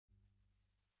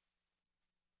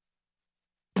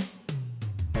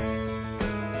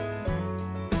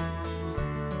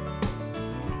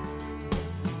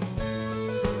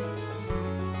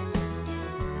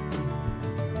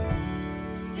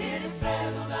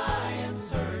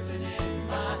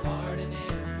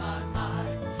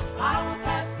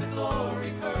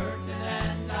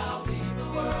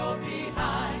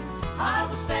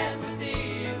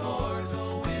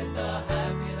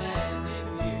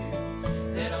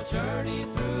journey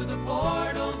through the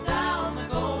portals down the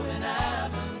golden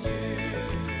avenue.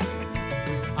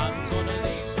 I'm gonna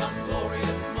leave some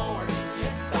glorious morning.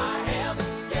 Yes, I am.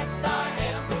 Yes, I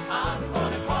am. I'm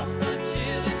gonna cross the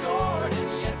chilly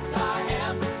Jordan. Yes, I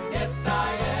am. Yes,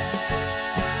 I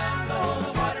am. Though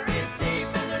the water is deep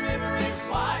and the river is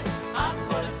wide, I'm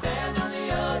gonna stand on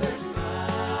the other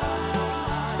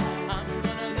side. I'm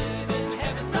gonna live in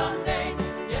heaven someday.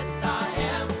 Yes, I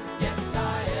am. Yes, I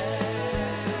am.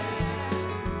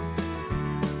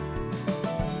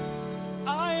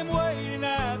 I am waiting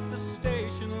at the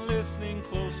station, listening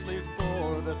closely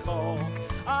for the call.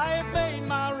 I have made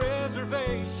my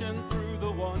reservation through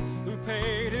the one who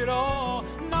paid it all.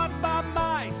 Not by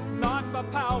might, not by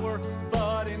power,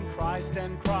 but in Christ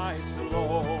and Christ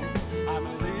alone. I'm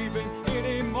leaving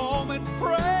any moment.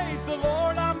 Praise the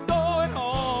Lord, I'm going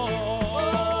home.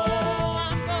 Oh,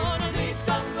 I'm gonna leave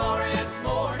some glorious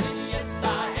morning. Yes,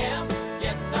 I am.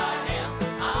 Yes, I am.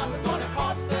 I'm gonna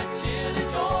cross the chilly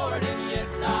Jordan.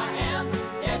 Yes, I am.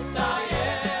 Yes, I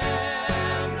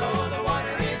am. Though the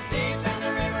water is deep and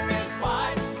the river is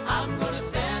wide, I'm gonna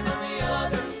stand on the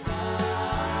other side.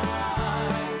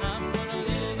 I'm gonna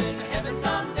live in heaven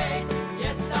someday.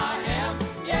 Yes, I am.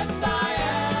 Yes, I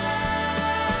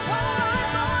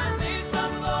am. Leave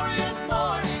some glorious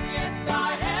morning. Yes,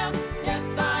 I am.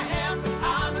 Yes, I am.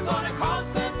 I'm gonna cross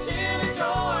the chilly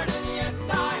Jordan. Yes,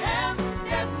 I am.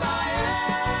 Yes, I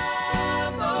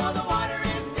am. Though the water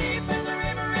is deep and the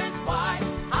river is wide,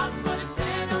 I'm gonna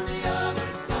stand on the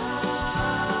other side.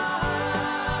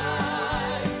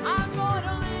 I'm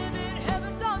gonna live in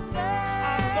heaven someday.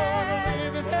 I'm gonna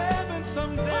live in heaven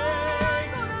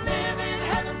someday. Live in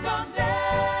heaven someday.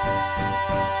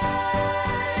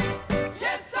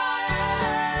 Yes, I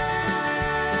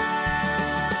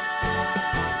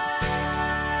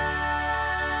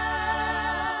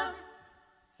am.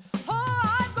 Oh,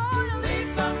 I'm gonna leave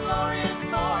some glorious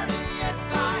morning. Yes,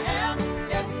 I am.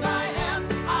 Yes, I am.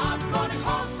 I'm gonna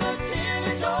cross the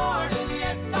chilly Jordan.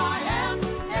 Yes, I am.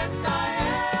 Yes, I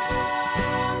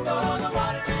am. Though the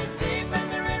water is deep and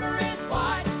the river is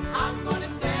wide, I'm gonna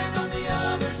stand on the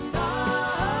other side.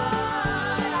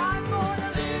 I'm gonna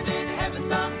live in heaven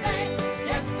someday.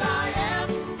 Yes, I am.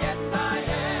 Yes, I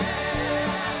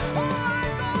am. Oh,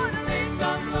 I'm gonna leave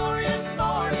some glorious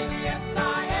morning. Yes, I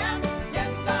am.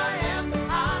 Yes, I am.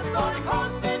 I'm gonna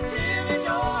cross the chilly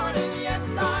Jordan. Yes,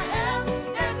 I am.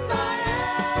 Yes, I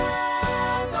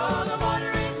am. Though the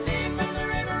water is deep and the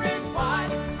river is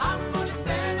wide, I'm gonna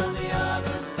stand on the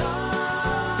other side.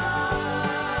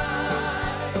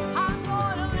 I'm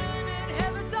gonna live in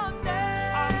heaven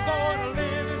someday. I'm gonna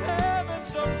live in heaven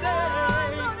someday.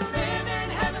 I'm gonna live in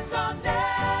heaven someday.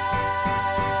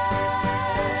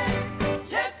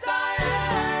 Yes, I am.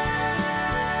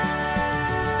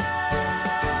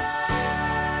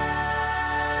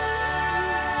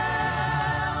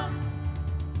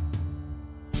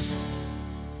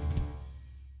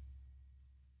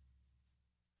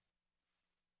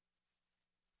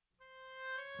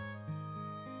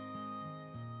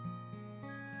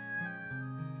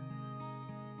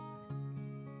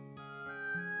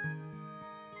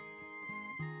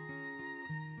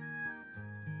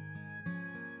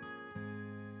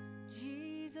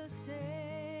 Jesus saves,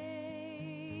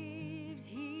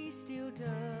 he still does.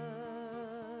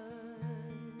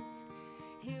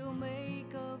 He'll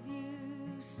make of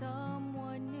you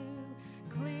someone new,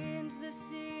 cleanse the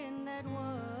sin that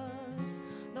was.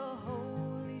 The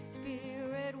Holy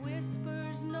Spirit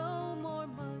whispers, no more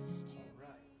must you.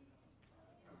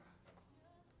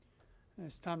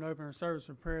 It's time to open our service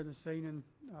with prayer this evening.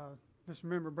 Just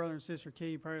remember, brother and sister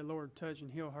Key, pray the Lord touch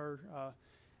and heal her.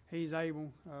 He's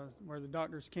able, where the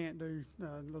doctors can't do,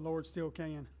 the Lord still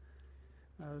can.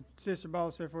 Sister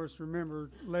Ball said for us to remember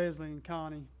Leslie and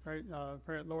Connie, pray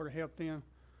the Lord to help them.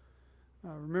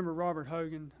 Remember Robert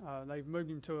Hogan, they've moved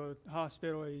him to a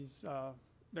hospital.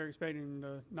 They're expecting him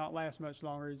to not last much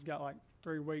longer. He's got like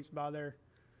 3 weeks by their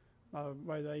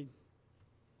way they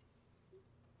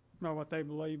know what they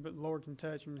believe, but the Lord can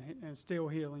touch him and still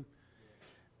heal him.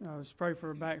 Let's pray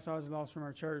for backsides lost from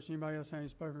our church. Anybody else have any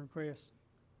spoken requests?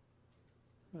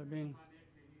 Brother Benny. My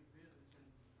nephew, he visits from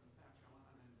South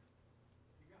Carolina, and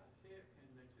he got sick,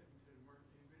 and they took him to the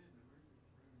emergency. He went in the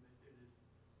emergency room. They said his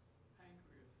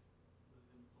pancreas was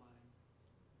inflamed,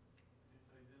 and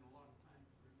so he's in a lot of pain.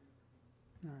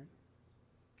 All right.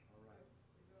 All right.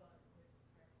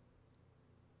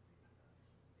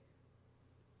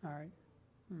 All right.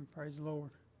 Praise the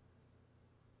Lord.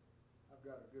 I've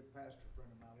got a good pastor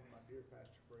friend of mine, one of my dear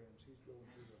pastor friends. He's going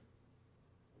through a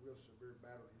real severe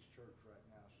battle at his church right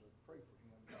now, so pray for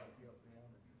him. God help him,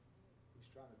 and he's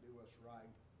trying to do us right.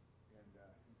 And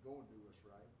he's going to do us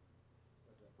right.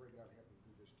 But I pray God will help me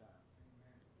through this time.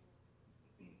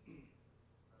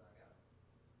 But I got a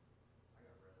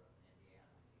brother in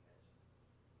Indiana. He has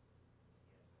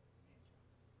dementia.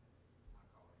 I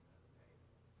called him the other day.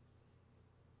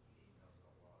 He didn't know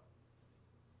so what.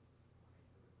 I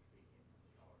mean, who was speaking, and he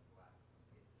called his wife and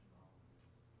get strong.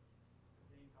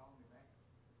 But then he called me back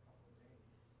a couple of days.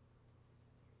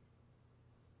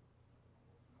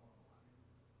 Almost normal. I mean,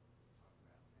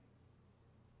 talk about things.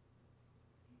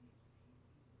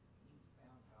 He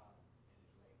found God in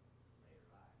his later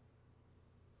life.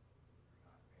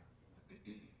 God found him.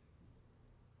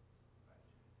 But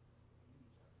he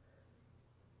needs a prayer.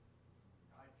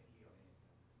 God can heal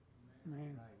anything.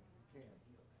 Man. Right, you can.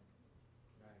 Heal anything.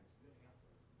 Right. Good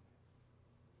answer.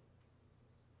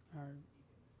 All right.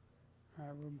 All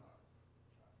right.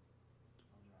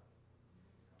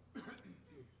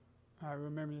 All right.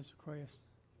 Remember this request.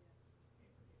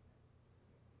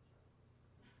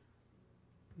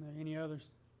 Are there any others?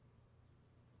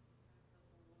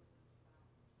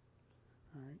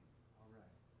 All right. All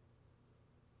right.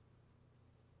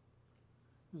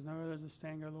 There's no others to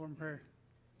stand, go Lord in prayer.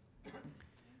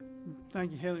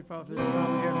 Thank you, Heavenly Father, for this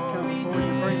time we have to come before you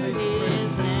and bring these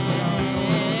requests to you,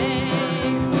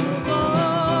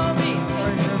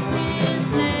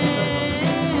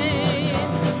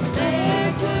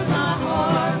 There to my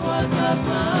heart was the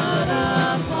blood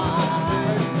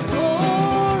applied.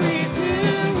 Glory to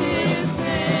His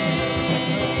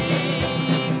name.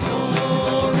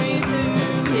 Glory to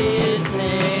His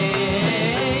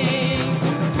name.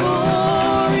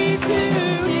 Glory to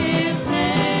His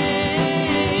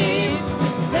name.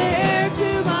 There to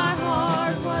my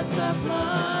heart was the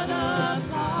blood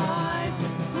applied.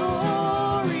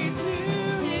 Glory to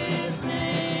His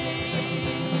name.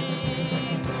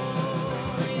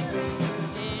 Glory to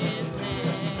His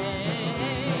name.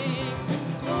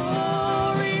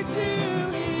 Glory to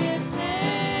His name.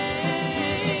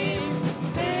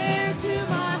 There to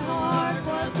my heart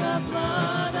was the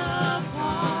blood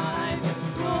applied.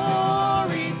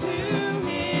 Glory to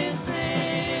His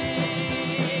name.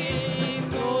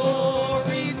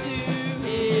 Glory to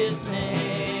His name.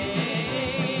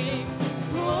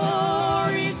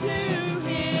 Glory to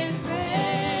His name.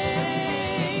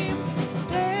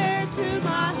 There to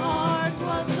my heart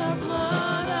was the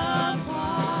blood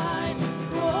applied.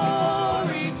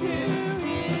 Glory to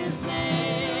His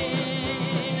name.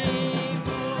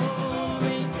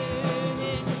 Glory to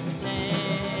His name.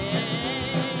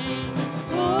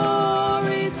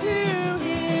 Glory to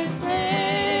His name.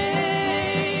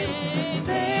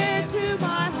 There to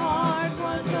my heart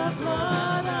was the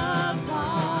blood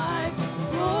applied.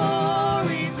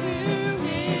 Glory to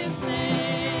His name.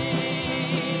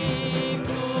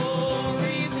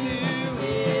 Glory to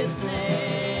His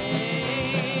name.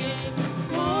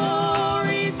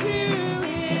 Glory to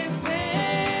His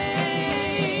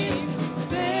name.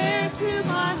 There to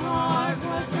my heart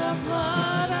was the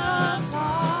blood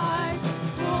applied.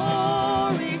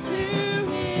 Glory to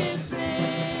His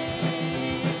name.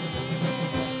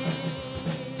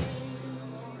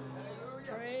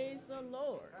 Praise the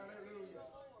Lord.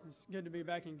 It's good to be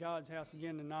back in God's house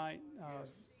again tonight.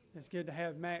 It's good to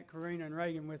have Matt, Karina, and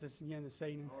Reagan with us again this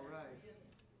evening. All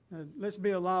right. Let's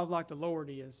be alive like the Lord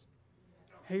is.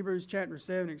 Hebrews chapter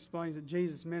 7 explains that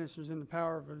Jesus ministers in the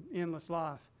power of an endless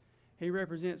life. He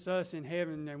represents us in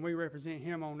heaven and we represent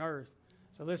Him on earth.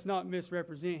 So let's not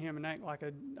misrepresent Him and act like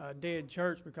a dead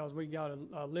church because we got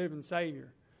a living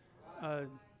Savior. A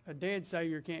dead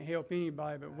Savior can't help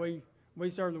anybody, but we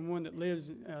serve the one that lives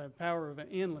in the power of an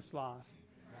endless life.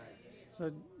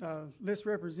 So let's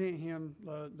represent Him,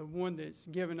 the one that's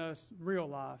given us real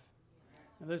life.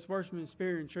 And let's worship in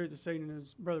spirit and truth this evening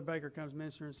as Brother Baker comes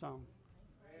ministering a song.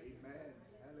 Amen.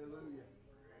 Hallelujah.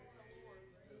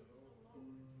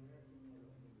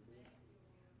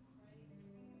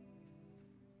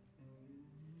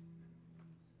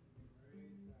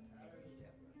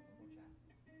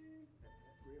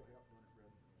 Real help doing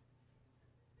it, brother.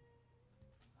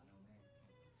 I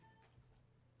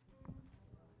know,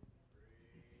 man.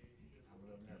 I'm a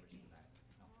little nervous tonight.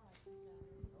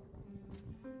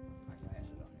 My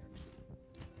glasses on there.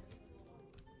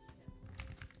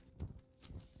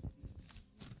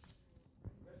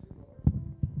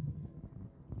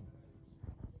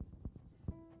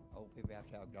 Old people have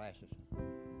to have glasses.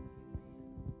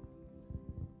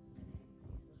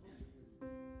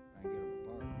 I can get them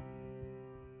apart.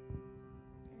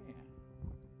 Yeah.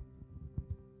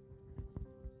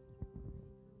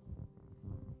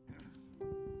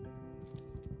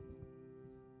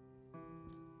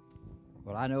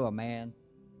 Well, I know a man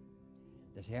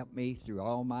that's helped me through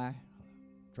all my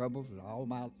troubles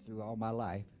through all my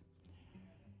life,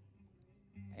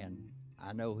 and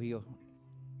I know he'll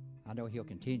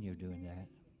continue doing that.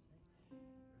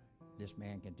 This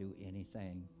man can do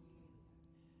anything.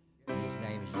 And his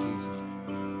name is Jesus.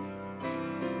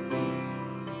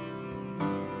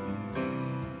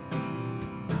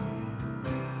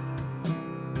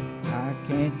 I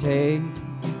can't take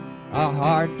a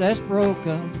heart that's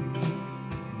broken,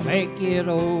 make it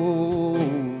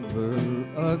over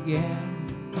again.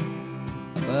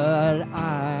 But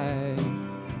I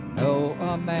know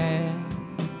a man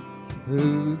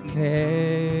who can.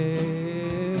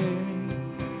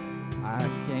 I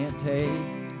can't take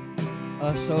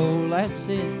a soul that's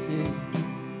sincere,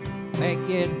 make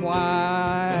it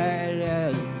white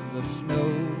as the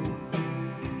snow.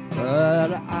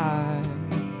 But I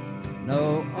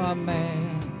know a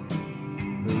man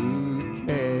who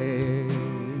can.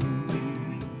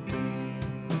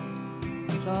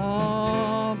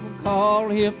 Some call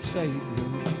him Savior,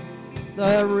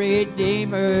 the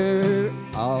Redeemer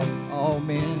of all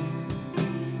men.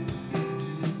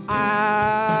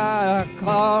 I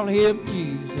call him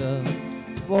Jesus,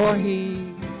 for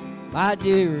he my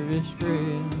dearest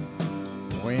friend.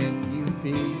 When you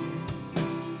feel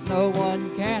no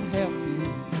one can help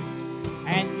you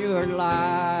and your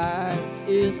life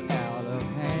is out of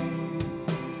hand,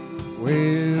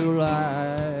 will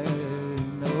I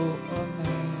know a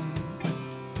man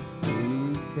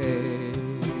who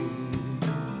can?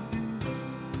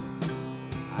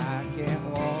 I can't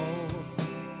walk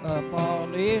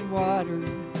upon these waters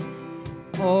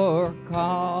or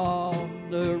calm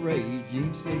the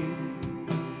raging sea,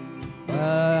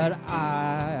 but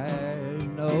I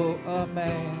know a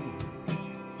man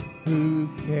who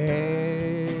can.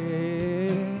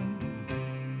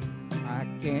 I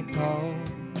can't cause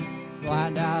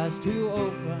blind eyes to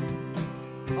open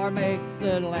or make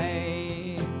the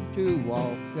lame to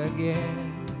walk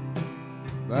again,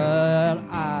 but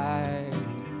I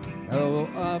know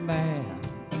a man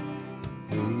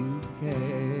who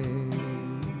can.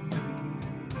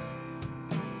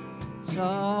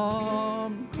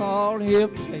 Some call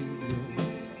him Savior,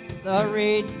 the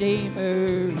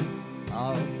Redeemer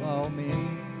of all men.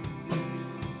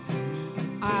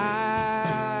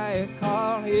 I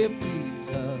call him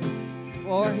Jesus,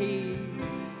 for he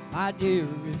my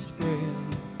dearest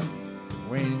friend.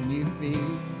 When you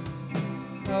feel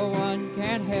no one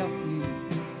can help you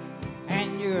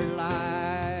and your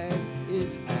life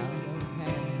is out of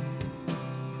hand,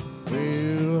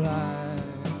 will I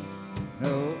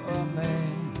know a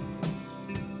man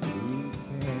who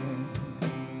can?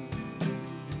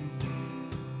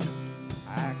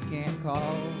 I can't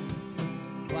cause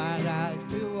blind eyes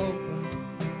to open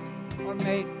or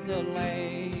make the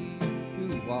lame to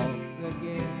walk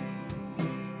again,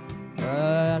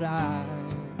 but I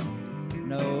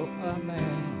know a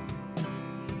man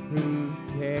who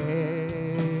can.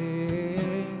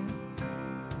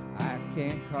 I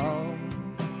can't call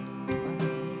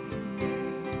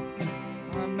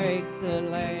or make the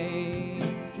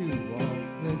lame to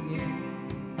walk again,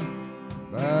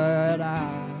 but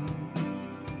I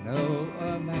know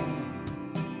a man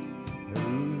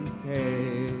who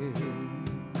can.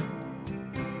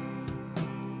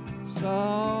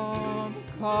 Some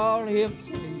call him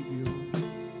Savior,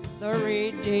 the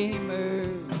Redeemer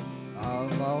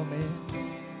of all men.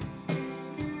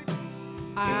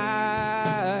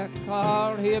 I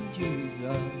call him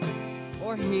Jesus,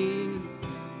 for he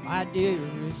my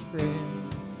dearest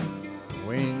friend.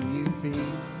 When you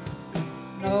feel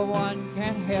no one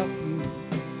can help you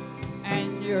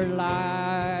and your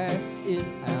life is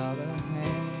out of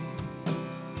hand,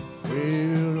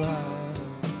 will I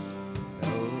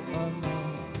know a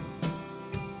man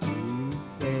who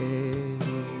can?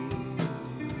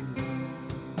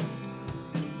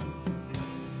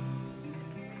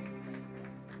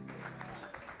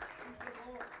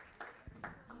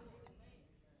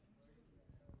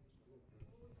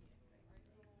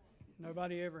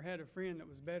 Nobody ever had a friend that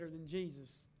was better than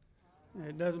Jesus.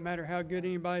 It doesn't matter how good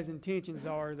anybody's intentions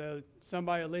are, though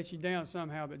somebody will let you down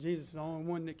somehow, but Jesus is the only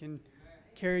one that can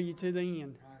carry you to the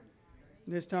end.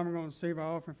 This time we're going to receive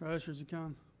our offering for ushers to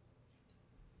come.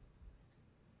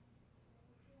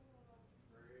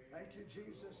 Thank you,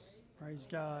 Jesus. Praise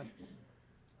God.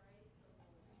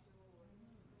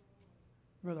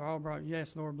 Brother Albright,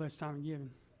 yes, Lord, bless time of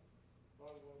giving.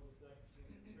 Father, Lord, we thank you for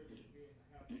the privilege of being in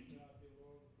the house of God, dear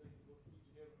Lord. We thank you for each and everything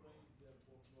you've done for us, Lord. We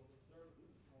serve this morning,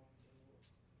 dear Lord.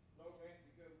 Lord, we ask you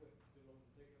to go with us, dear Lord.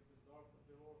 Take up this offering,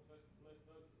 dear Lord. Touch and bless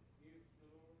those that give,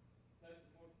 dear Lord. Touch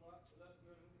and multiply for that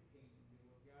good in the kingdom, dear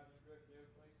Lord. God, and direct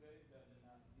everything that is done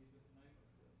tonight. In Jesus' name, I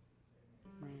pray.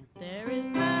 Amen. Man. There is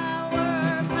power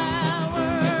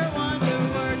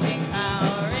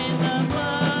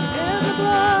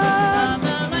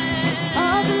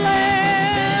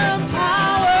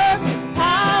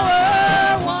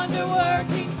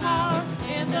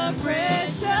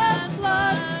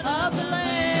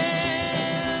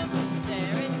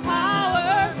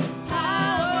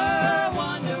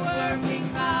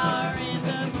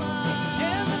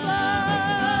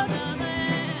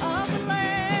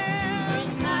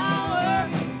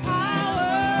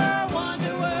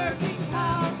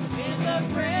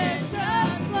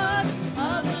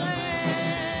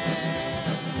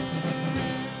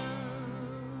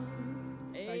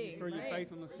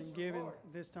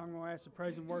this time, I'm going to ask the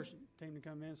praise and worship team to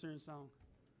come minister in song.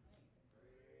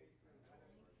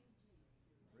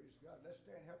 Praise God. Let's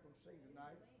stand and help them sing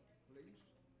tonight, please.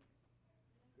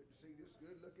 Good to see this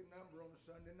good-looking number on a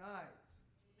Sunday night.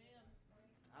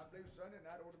 I believe Sunday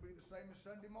night ought to be the same as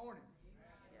Sunday morning.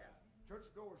 Yes.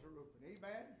 Church doors are open.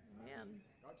 Amen. Amen.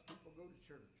 God's people go to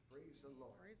church. Praise the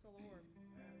Lord. Praise the Lord.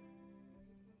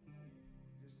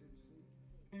 Just sit and see.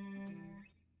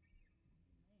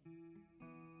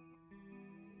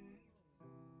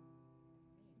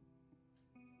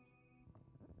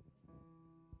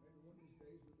 Maybe one of these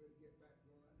days we better get back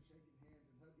going around shaking hands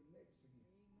and hugging necks again.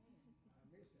 I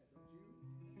miss that, don't you?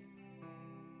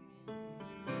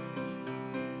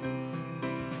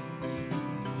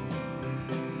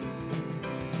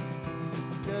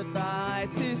 Goodbye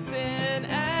to sin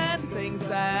and things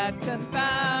that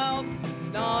confound.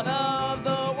 None of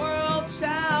the world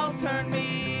shall turn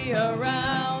me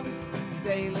around.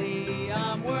 Daily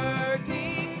I'm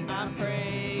working, I'm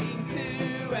praying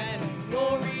to, and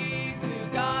glory to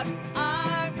God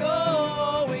I'm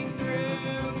going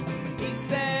through. He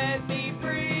set me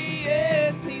free,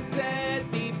 yes, He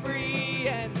set me free,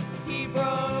 and He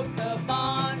broke the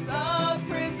bonds of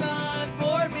prison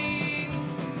for me.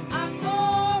 I'm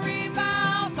glory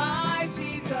bound, my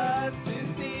Jesus to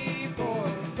see,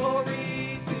 for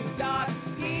glory to God.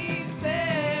 He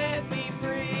set me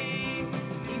free.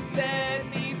 He set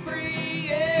me free,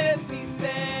 yes, He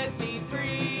set me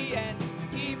free, and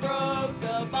He broke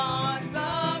the bonds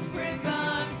of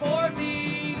prison for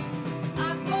me.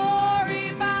 I'm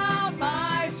glory bound,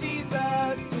 my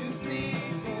Jesus to see,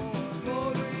 for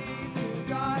glory to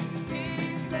God.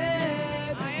 He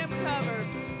said, I am covered.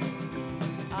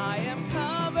 I am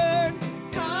covered,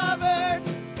 covered,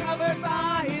 covered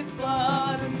by His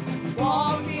blood,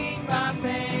 walking by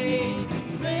faith,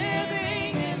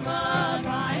 living in love.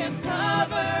 I am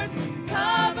covered,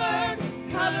 covered,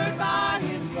 covered by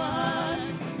His blood.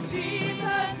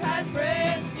 Jesus has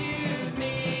rescued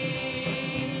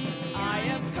me. I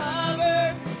am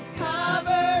covered,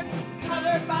 covered,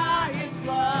 covered by His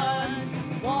blood,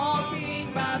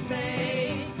 walking by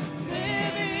faith,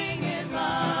 living in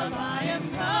love. I am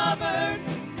covered,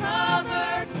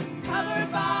 covered,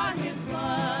 covered by His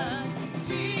blood.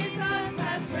 Jesus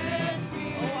has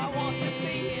rescued. Oh, I want to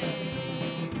see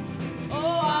Him.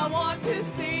 Oh, I want to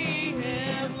see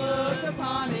Him. Look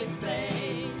upon His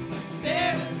face,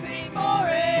 there to sing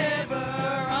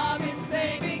forever of His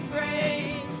saving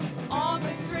grace. On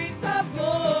the streets of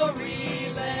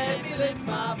glory, let me lift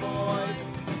my voice.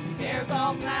 Cares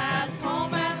all past,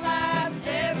 home at last,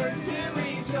 ever to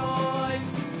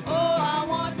rejoice. Oh, I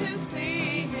want to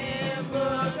see Him.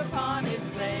 Look upon His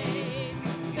face,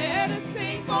 there to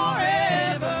sing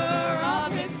forever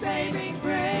of His saving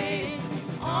grace.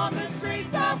 On the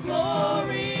streets of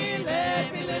glory,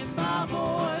 let me lift my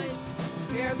voice.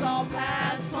 Cares all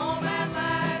past, home at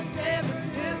last, ever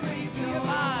to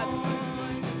rejoice.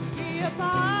 He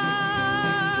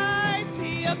abides,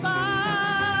 He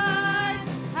abides,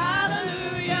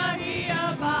 hallelujah, He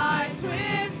abides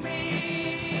with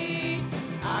me.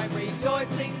 I'm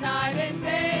rejoicing night and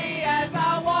day as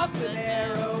I walk the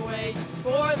narrow way,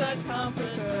 for the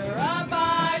Comforter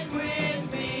abides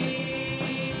with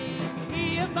me.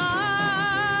 He abides,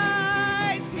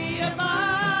 He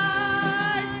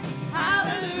abides,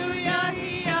 hallelujah,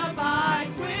 He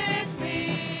abides with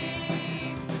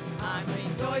me. I'm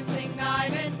rejoicing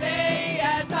night and day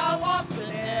as I walk the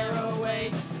narrow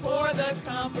way, for the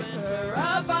Comforter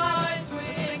abides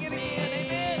with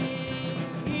me.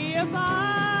 He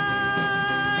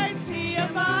abides, He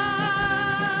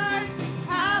abides,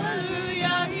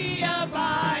 hallelujah, He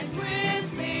abides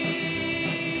with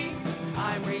me.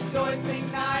 I'm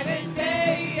rejoicing night and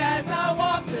day as I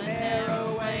walk the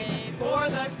narrow way, for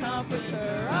the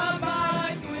Comforter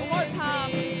abides with me. One more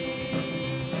time.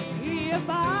 He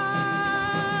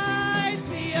abides,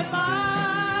 He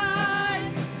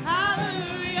abides,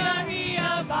 hallelujah, He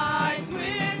abides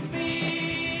with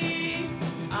me.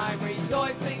 I'm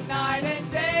rejoicing night and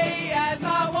day as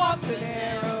I walk the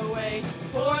narrow way,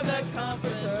 for the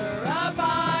Comforter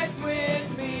abides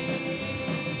with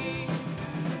me.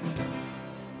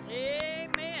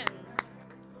 Amen.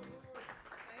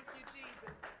 Thank you,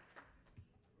 Jesus.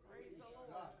 Praise the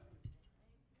Lord.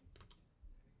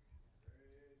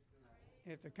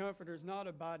 If the Comforter's not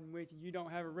abiding with you, you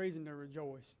don't have a reason to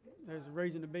rejoice. There's a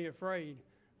reason to be afraid.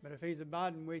 But if He's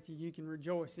abiding with you, you can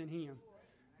rejoice in Him.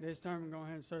 This time, I'm going to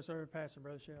hand it to our pastor,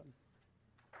 Brother Shelton.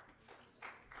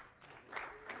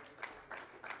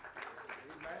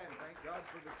 Amen. Thank God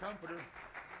for the Comforter.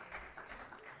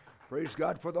 Praise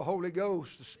God for the Holy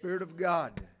Ghost, the Spirit of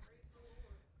God.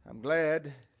 I'm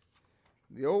glad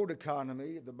The old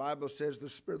economy, the Bible says the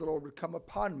Spirit of the Lord would come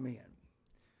upon men.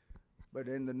 But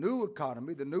in the new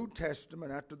economy, the New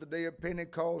Testament, after the day of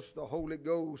Pentecost, the Holy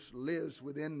Ghost lives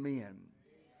within men.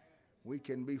 We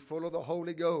can be full of the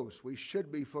Holy Ghost. We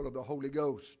should be full of the Holy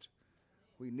Ghost.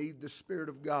 We need the Spirit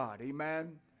of God.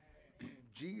 Amen.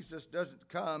 Jesus doesn't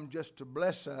come just to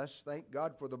bless us. Thank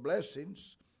God for the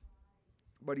blessings.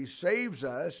 But He saves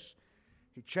us.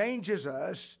 He changes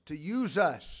us to use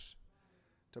us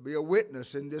to be a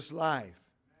witness in this life,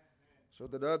 so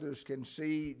that others can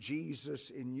see Jesus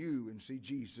in you and see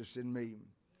Jesus in me.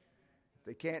 If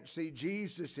they can't see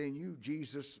Jesus in you,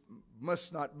 Jesus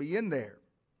must not be in there.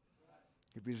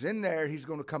 If He's in there, He's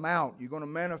going to come out. You're going to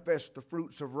manifest the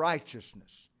fruits of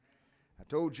righteousness. I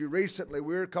told you recently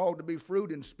we're called to be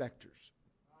fruit inspectors.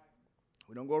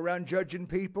 We don't go around judging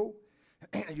people.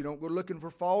 You don't go looking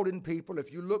for fault in people.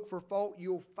 If you look for fault,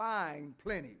 you'll find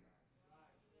plenty.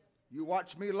 You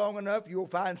watch me long enough, you'll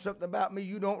find something about me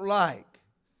you don't like.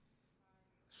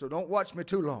 So don't watch me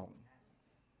too long.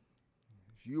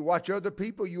 If you watch other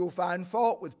people, you'll find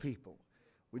fault with people.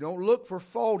 We don't look for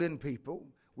fault in people.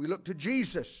 We look to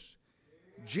Jesus.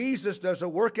 Jesus does a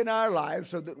work in our lives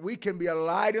so that we can be a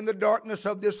light in the darkness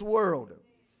of this world,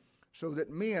 so that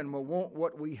men will want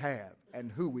what we have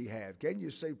and who we have. Can you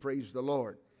say praise the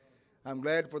Lord? I'm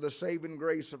glad for the saving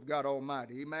grace of God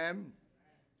Almighty. Amen.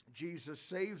 Jesus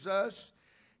saves us.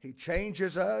 He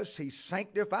changes us. He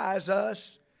sanctifies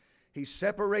us. He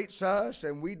separates us.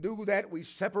 And we do that. We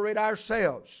separate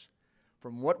ourselves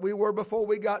from what we were before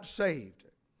we got saved.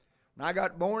 When I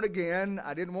got born again,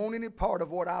 I didn't want any part of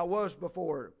what I was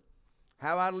before.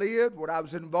 How I lived, what I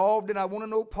was involved in, I want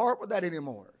no part with that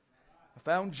anymore. I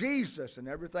found Jesus, and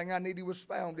everything I needed was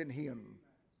found in Him.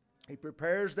 He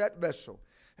prepares that vessel.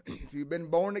 If you've been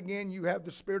born again, you have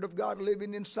the Spirit of God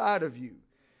living inside of you.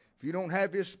 If you don't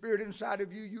have His Spirit inside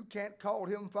of you, you can't call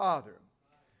Him Father.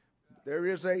 There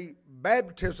is a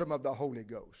baptism of the Holy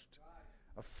Ghost,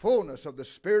 a fullness of the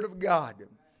Spirit of God,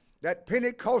 that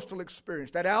Pentecostal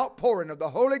experience, that outpouring of the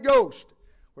Holy Ghost,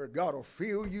 where God will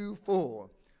fill you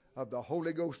full of the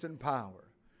Holy Ghost and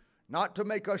power. Not to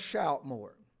make us shout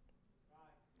more.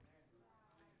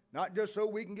 Not just so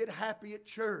we can get happy at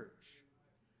church.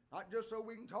 Not just so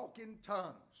we can talk in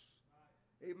tongues.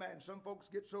 Amen. Some folks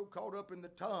get so caught up in the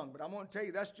tongue, but I'm going to tell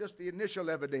you that's just the initial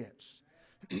evidence.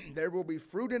 There will be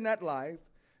fruit in that life.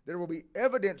 There will be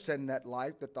evidence in that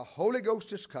life that the Holy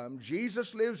Ghost has come.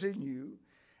 Jesus lives in you.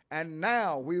 And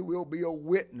now we will be a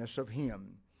witness of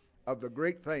Him, of the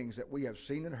great things that we have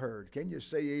seen and heard. Can you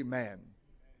say amen?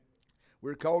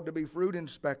 We're called to be fruit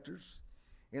inspectors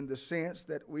in the sense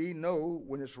that we know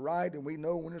when it's right and we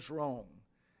know when it's wrong.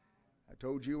 I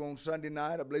told you on Sunday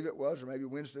night, I believe it was, or maybe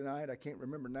Wednesday night, I can't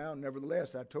remember now.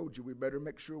 Nevertheless, I told you we better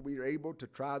make sure we are able to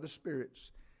try the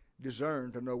spirits,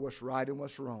 discern to know what's right and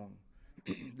what's wrong.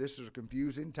 This is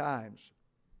confusing times.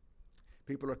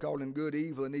 People are calling good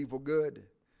evil and evil good.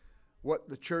 What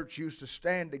the church used to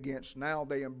stand against, now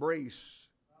they embrace.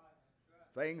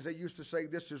 Things they used to say,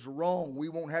 this is wrong, we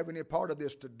won't have any part of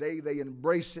this. Today they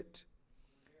embrace it.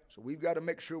 So we've got to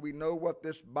make sure we know what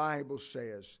this Bible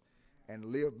says and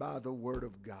live by the Word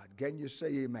of God. Can you say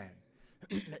amen?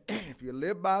 If you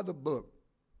live by the book,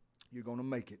 you're going to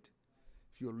make it.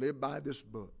 If you'll live by this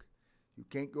book. You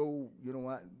can't go,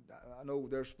 I know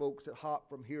there's folks that hop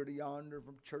from here to yonder,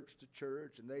 from church to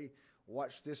church, and they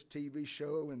watch this TV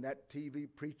show and that TV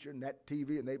preacher and that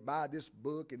TV, and they buy this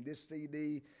book and this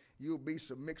CD. You'll be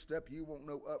so mixed up you won't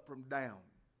know up from down.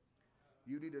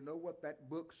 You need to know what that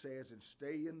book says and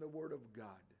stay in the Word of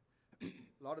God.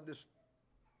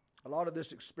 A lot of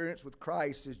this experience with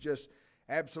Christ is just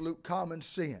absolute common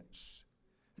sense.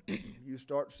 You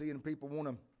start seeing people want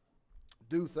to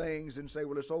do things and say,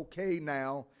 well, it's okay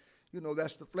now.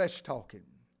 That's the flesh talking.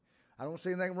 I don't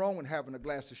see anything wrong with having a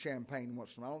glass of champagne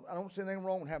once in a while. I don't see anything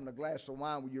wrong with having a glass of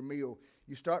wine with your meal.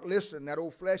 You start listening, that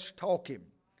old flesh talking.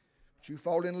 But you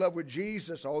fall in love with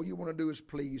Jesus, all you want to do is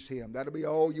please Him. That'll be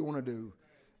all you want to do,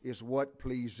 is what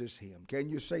pleases Him. Can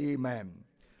you say amen?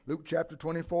 Luke chapter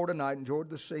 24 tonight. Enjoyed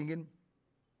the singing.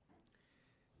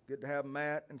 Good to have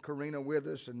Matt and Karina with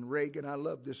us and Reagan. I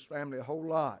love this family a whole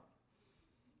lot.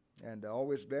 And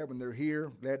always glad when they're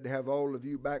here. Glad to have all of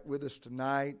you back with us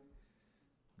tonight.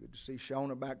 Good to see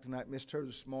Shauna back tonight. Missed her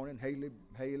this morning.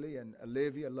 Haley and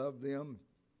Olivia, love them.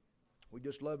 We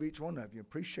just love each one of you.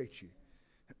 Appreciate you.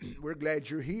 We're glad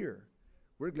you're here.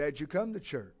 We're glad you come to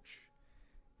church.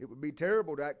 It would be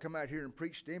terrible to come out here and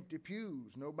preach to empty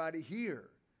pews. Nobody here.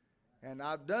 And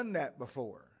I've done that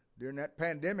before. During that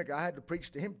pandemic, I had to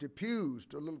preach to empty pews,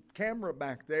 to a little camera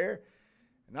back there.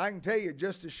 And I can tell you,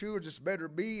 just as sure as it's better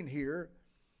being here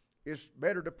it's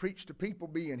better to preach to people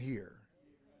being here.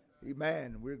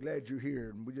 Amen. We're glad you're here,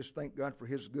 and we just thank God for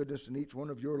His goodness in each one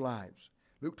of your lives.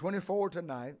 Luke 24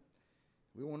 tonight.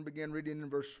 We want to begin reading in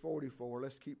verse 44.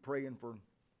 Let's keep praying for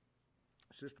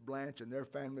Sister Blanche and their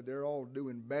family. They're all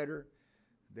doing better.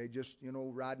 They just,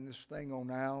 riding this thing on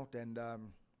out, and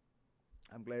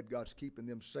I'm glad God's keeping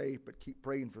them safe, but keep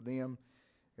praying for them,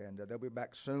 and they'll be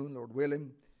back soon, Lord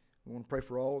willing. We want to pray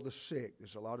for all the sick.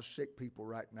 There's a lot of sick people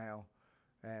right now,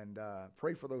 and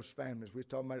pray for those families. We were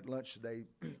talking about at lunch today,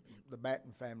 the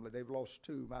Batten family. They've lost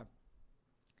two.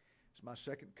 It's my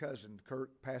second cousin, Kirk,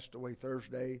 passed away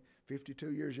Thursday,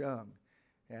 52 years young,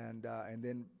 and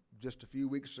then just a few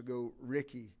weeks ago,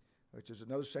 Ricky, which is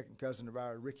another second cousin of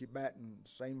ours, Ricky Batten,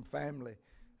 same family,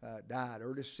 died,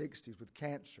 early 60s with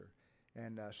cancer.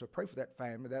 And so pray for that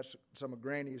family. That's some of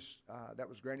Granny's, that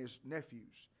was Granny's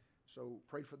nephews. So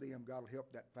pray for them. God will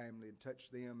help that family and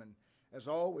touch them. And as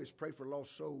always, pray for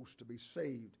lost souls to be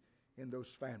saved in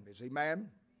those families. Amen?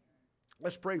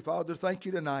 Let's pray, Father. Thank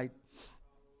you tonight.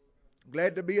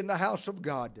 Glad to be in the house of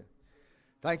God.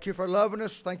 Thank you for loving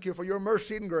us. Thank you for your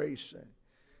mercy and grace.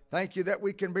 Thank you that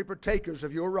we can be partakers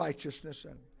of your righteousness.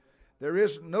 There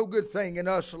is no good thing in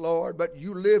us, Lord, but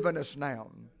you live in us now.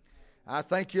 I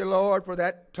thank you, Lord, for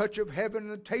that touch of heaven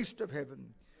and the taste of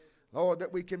heaven. Lord,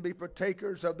 that we can be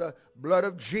partakers of the blood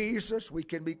of Jesus. We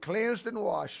can be cleansed and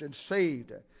washed and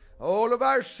saved. All of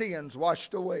our sins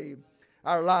washed away.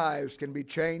 Our lives can be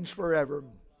changed forever.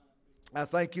 I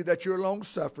thank you that you're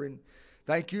long-suffering.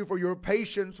 Thank you for your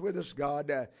patience with us, God.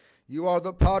 You are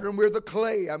the potter and we're the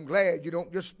clay. I'm glad you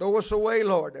don't just throw us away,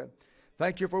 Lord.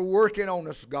 Thank you for working on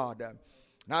us, God. And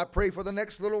I pray for the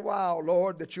next little while,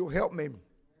 Lord, that you'll help me.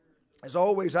 As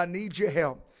always, I need your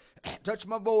help. Touch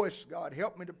my voice, God.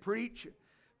 Help me to preach.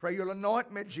 Pray you'll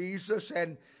anoint me, Jesus.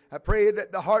 And I pray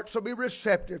that the hearts will be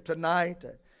receptive tonight.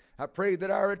 I pray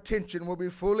that our attention will be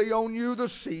fully on you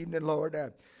this evening, Lord.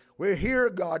 We're here,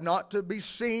 God, not to be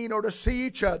seen or to see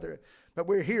each other, but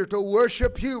we're here to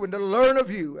worship you and to learn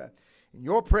of you in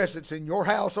your presence, in your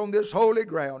house on this holy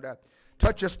ground.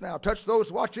 Touch us now. Touch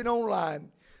those watching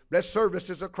online. Bless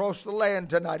services across the land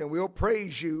tonight, and we'll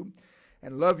praise you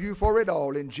and love you for it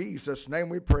all. In Jesus' name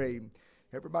we pray.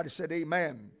 Everybody said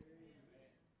amen.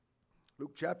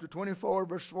 Luke chapter 24,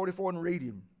 verse 44, and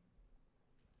reading.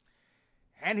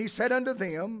 And he said unto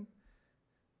them,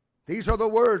 These are the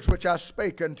words which I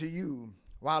spake unto you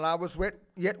while I was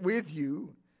yet with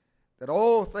you, that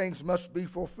all things must be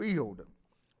fulfilled,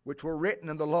 which were written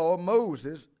in the law of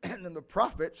Moses, and in the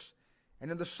prophets, and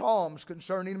in the Psalms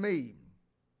concerning me.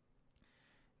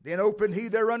 Then opened he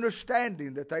their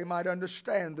understanding, that they might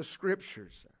understand the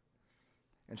Scriptures,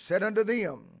 and said unto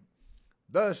them,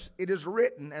 Thus it is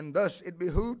written, and thus it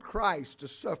behooved Christ to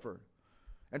suffer,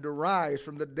 and to rise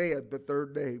from the dead the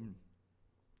third day,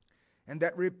 and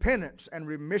that repentance and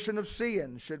remission of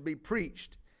sins should be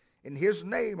preached in his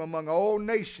name among all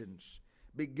nations,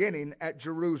 beginning at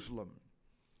Jerusalem.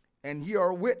 And ye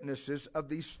are witnesses of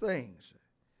these things.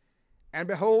 And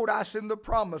behold, I send the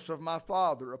promise of my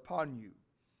Father upon you.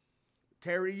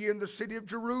 Tarry ye in the city of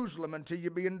Jerusalem until ye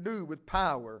be endued with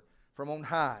power from on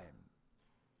high.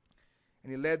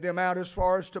 And he led them out as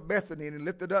far as to Bethany, and he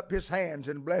lifted up his hands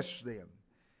and blessed them.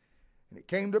 And it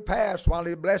came to pass, while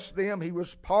he blessed them, he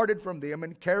was parted from them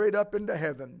and carried up into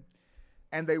heaven.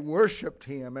 And they worshipped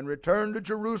him and returned to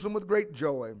Jerusalem with great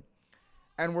joy,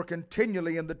 and were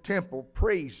continually in the temple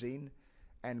praising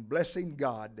and blessing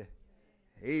God.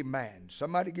 Amen.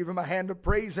 Somebody give him a hand of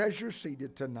praise as you're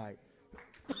seated tonight.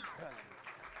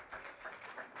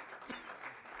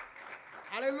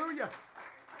 Hallelujah.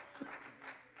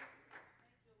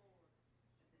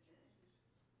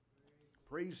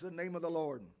 Praise the name of the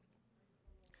Lord.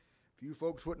 If you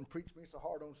folks wouldn't preach me so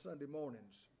hard on Sunday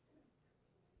mornings,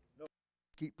 no,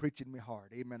 keep preaching me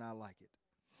hard. Amen. I like it.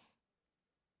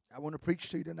 I want to preach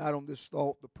to you tonight on this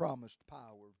thought, the promised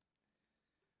power.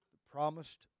 The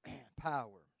promised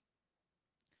power.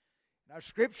 In our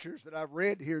scriptures that I've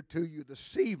read here to you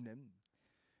this evening,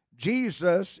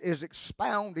 Jesus is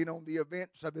expounding on the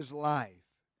events of his life,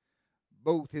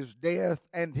 both his death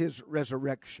and his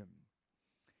resurrection.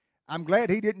 I'm glad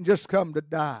he didn't just come to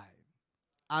die.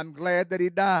 I'm glad that he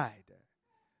died.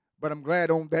 But I'm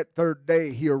glad on that third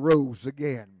day he arose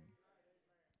again,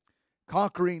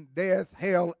 conquering death,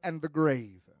 hell, and the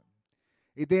grave.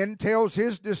 He then tells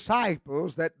his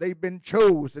disciples that they've been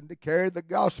chosen to carry the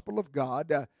gospel of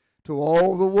God to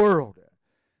all the world.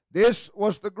 This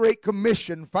was the Great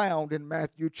Commission found in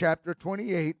Matthew chapter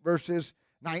 28, verses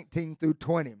 19 through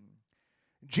 20.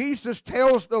 Jesus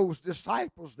tells those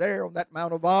disciples there on that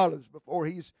Mount of Olives before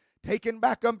he's taken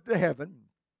back up to heaven,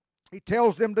 He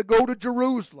tells them to go to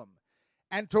Jerusalem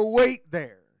and to wait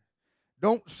there.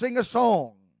 Don't sing a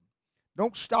song.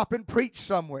 Don't stop and preach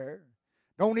somewhere.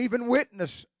 Don't even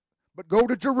witness, but go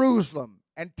to Jerusalem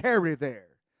and tarry there.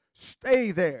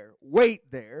 Stay there,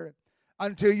 wait there,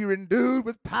 until you're endued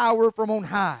with power from on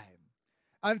high,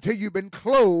 until you've been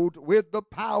clothed with the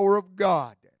power of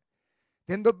God.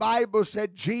 Then the Bible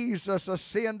said Jesus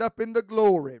ascended up into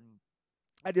glory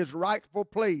at his rightful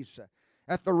place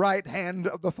at the right hand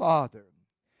of the Father.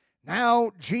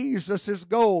 Now Jesus is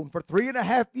gone. For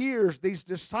 3.5 years, these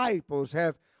disciples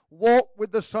have walked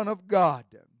with the Son of God.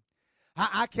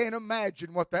 I can't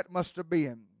imagine what that must have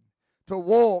been, to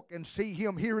walk and see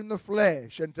him here in the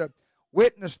flesh, and to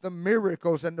witness the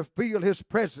miracles and to feel his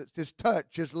presence, his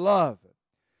touch, his love,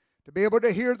 to be able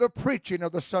to hear the preaching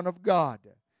of the Son of God.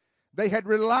 They had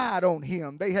relied on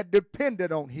him. They had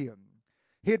depended on him.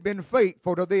 He had been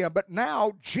faithful to them. But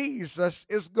now Jesus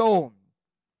is gone.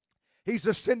 He's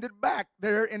ascended back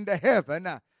there into heaven,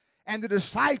 and the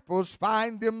disciples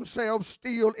find themselves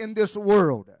still in this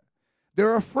world.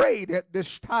 They're afraid at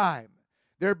this time.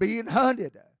 They're being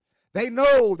hunted. They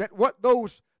know that what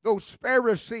those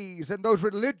Pharisees and those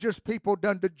religious people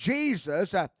done to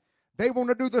Jesus, they want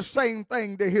to do the same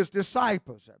thing to his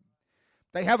disciples.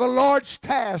 They have a large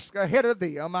task ahead of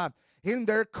them in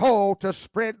their call to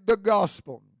spread the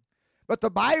gospel. But the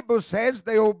Bible says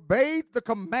they obeyed the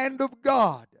command of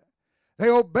God. They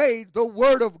obeyed the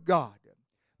word of God.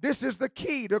 This is the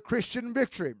key to Christian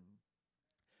victory.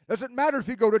 Doesn't matter if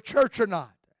you go to church or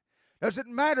not. Doesn't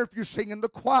matter if you sing in the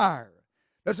choir.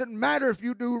 Doesn't matter if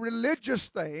you do religious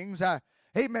things.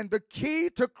 Amen. The key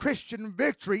to Christian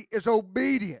victory is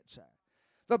obedience.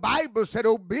 The Bible said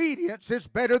obedience is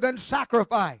better than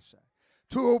sacrifice.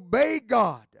 To obey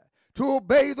God, to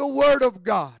obey the word of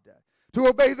God, to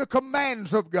obey the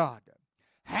commands of God.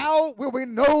 How will we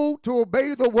know to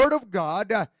obey the word of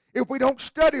God if we don't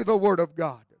study the word of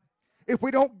God? If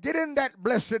we don't get in that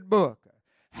blessed book?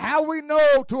 How we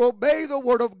know to obey the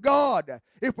word of God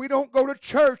if we don't go to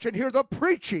church and hear the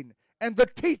preaching and the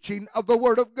teaching of the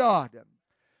word of God?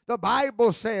 The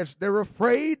Bible says they're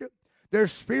afraid.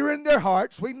 There's fear in their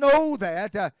hearts. We know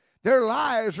that their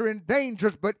lives are in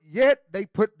danger, but yet they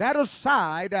put that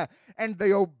aside and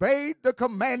they obeyed the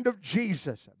command of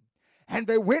Jesus. And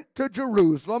they went to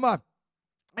Jerusalem,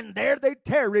 and there they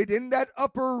tarried in that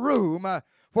upper room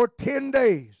for 10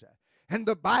 days. And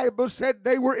the Bible said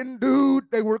they were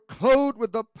endued, they were clothed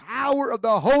with the power of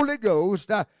the Holy Ghost,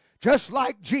 just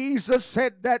like Jesus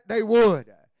said that they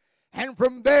would. And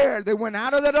from there, they went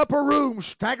out of that upper room,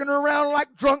 staggering around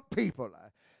like drunk people.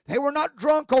 They were not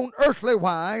drunk on earthly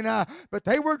wine, but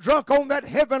they were drunk on that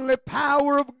heavenly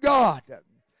power of God.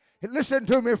 And listen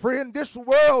to me, friend, this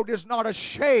world is not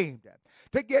ashamed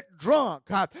to get drunk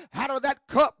out of that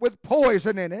cup with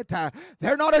poison in it.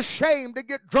 They're not ashamed to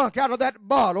get drunk out of that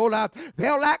bottle.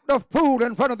 They'll act a fool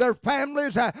in front of their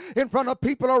families, in front of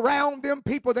people around them,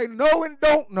 people they know and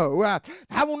don't know.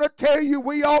 I want to tell you,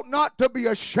 we ought not to be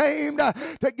ashamed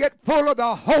to get full of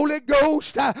the Holy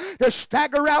Ghost, to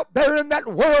stagger out there in that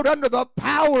world under the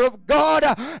power of God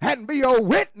and be a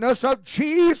witness of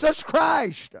Jesus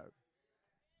Christ.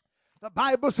 The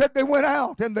Bible said they went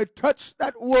out and they touched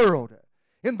that world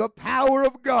in the power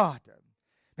of God.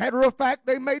 Matter of fact,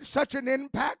 they made such an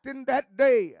impact in that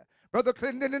day. Brother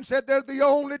Clendenin said they're the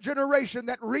only generation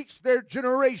that reached their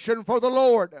generation for the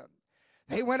Lord.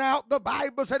 They went out, the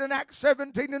Bible said in Acts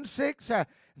 17:6,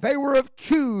 they were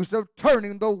accused of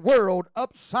turning the world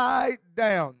upside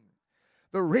down.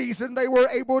 The reason they were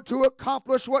able to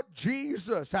accomplish what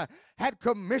Jesus had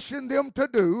commissioned them to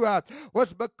do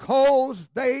was because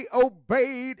they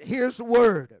obeyed his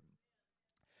word.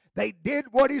 They did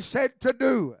what he said to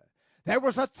do. There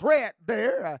was a threat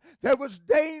there. There was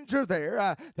danger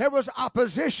there. There was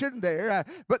opposition there.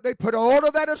 But they put all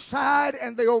of that aside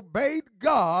and they obeyed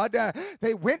God.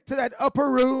 They went to that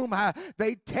upper room.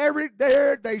 They tarried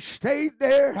there. They stayed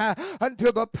there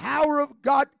until the power of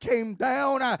God came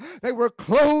down. They were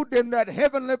clothed in that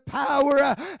heavenly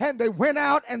power. And they went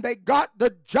out and they got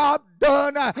the job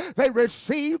done. They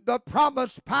received the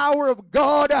promised power of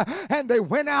God. And they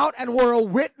went out and were a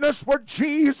witness for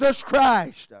Jesus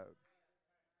Christ.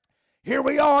 Here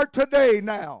we are today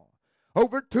now,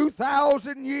 over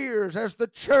 2,000 years as the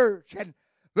church, and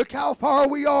look how far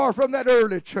we are from that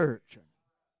early church.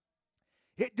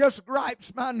 It just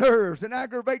gripes my nerves and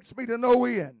aggravates me to no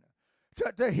end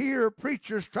to hear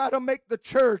preachers try to make the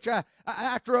church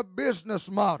after a business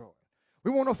model.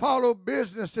 We want to follow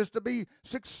businesses to be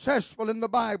successful in the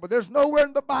Bible. There's nowhere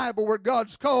in the Bible where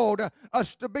God's called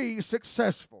us to be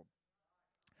successful.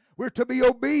 We're to be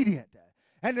obedient.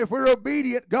 And if we're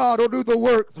obedient, God will do the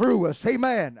work through us.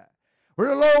 Amen.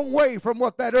 We're a long way from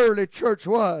what that early church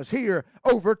was here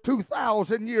over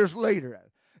 2,000 years later.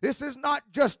 This is not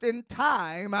just in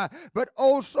time, but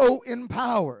also in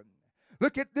power.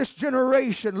 Look at this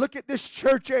generation. Look at this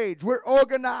church age. We're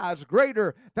organized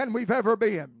greater than we've ever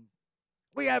been.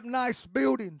 We have nice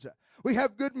buildings. We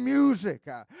have good music.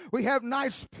 We have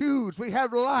nice pews. We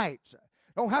have lights.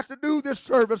 Don't have to do this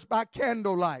service by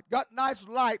candlelight. Got nice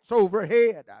lights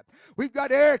overhead. We've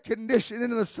got air conditioning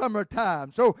in the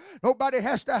summertime, so nobody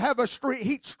has to have a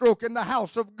heat stroke in the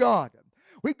house of God.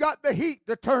 We got the heat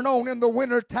to turn on in the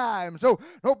wintertime, so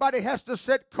nobody has to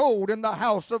sit cold in the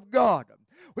house of God.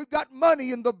 We've got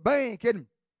money in the bank, and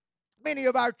many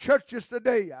of our churches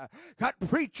today got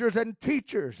preachers and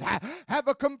teachers, have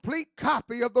a complete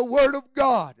copy of the Word of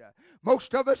God.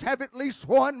 Most of us have at least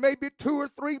one, maybe 2 or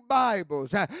 3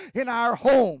 Bibles in our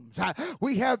homes.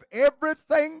 We have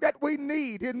everything that we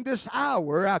need in this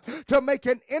hour to make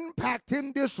an impact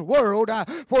in this world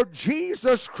for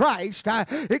Jesus Christ,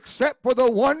 except for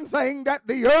the one thing that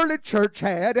the early church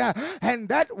had, and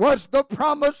that was the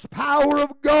promised power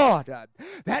of God.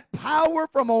 That power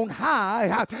from on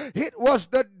high, it was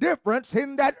the difference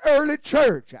in that early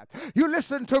church. You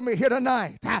listen to me here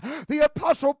tonight. The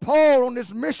Apostle Paul on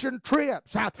his mission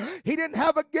trips, he didn't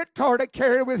have a guitar to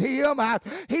carry with him.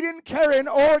 He didn't carry an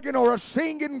organ or a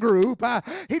singing group.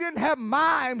 He didn't have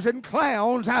mimes and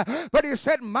clowns. But he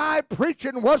said, my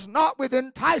preaching was not with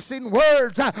enticing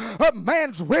words of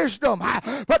man's wisdom,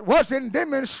 but was in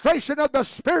demonstration of the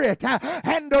Spirit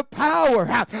and of power.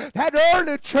 That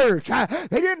early church,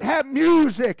 they didn't have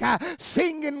music,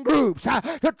 singing groups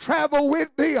to travel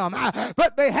with them,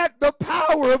 but they had the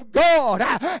power of God.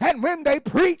 And when they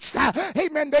preached,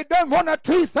 amen, they done one of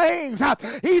 2 things.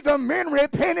 Either men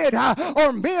repented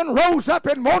or men rose up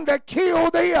and wanted to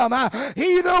kill them.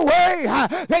 Either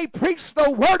way, they preached the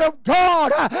Word of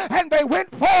God, and they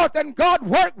went forth, and God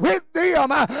worked with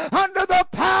them under the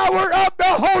power of the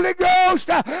Holy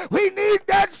Ghost. We need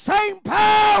that same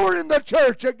power in the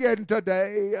church again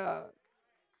today.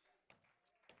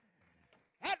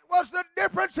 That was the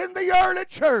difference in the early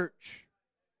church.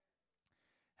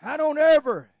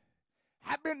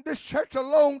 I've been in this church a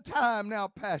long time now,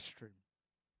 pastoring.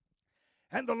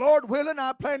 And the Lord willing,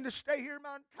 I plan to stay here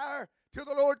my entire till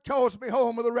the Lord calls me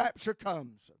home or the rapture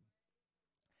comes.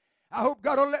 I hope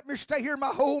God will let me stay here my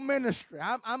whole ministry.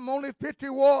 I'm only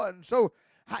 51, so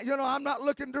I'm not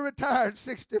looking to retire at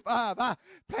 65. I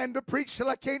plan to preach till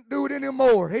I can't do it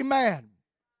anymore. Amen.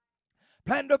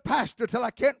 Plan to pastor till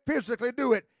I can't physically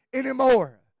do it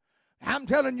anymore. I'm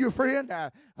telling you, friend,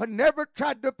 I never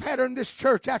tried to pattern this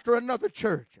church after another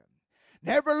church.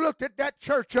 Never looked at that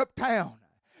church uptown.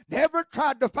 Never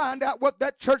tried to find out what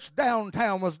that church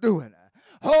downtown was doing.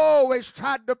 Always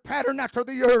tried to pattern after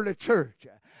the early church.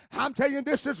 I'm telling you,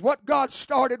 this is what God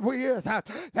started with.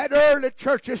 That early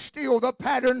church is still the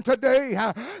pattern today.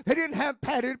 They didn't have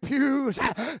padded pews.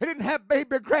 They didn't have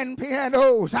baby grand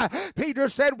pianos. Peter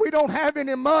said, we don't have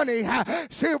any money.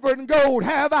 Silver and gold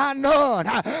have I none.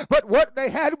 But what they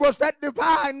had was that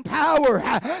divine power,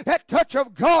 that touch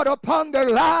of God upon their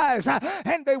lives.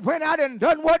 And they went out and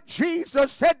done what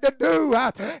Jesus said to do.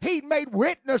 He made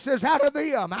witnesses out of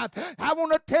them. I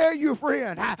want to tell you,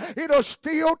 friend, it'll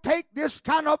still take this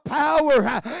kind of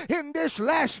power in this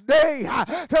last day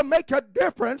to make a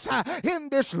difference in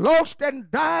this lost and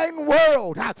dying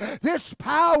world. This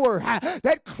power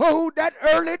that clothed that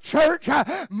early church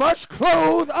must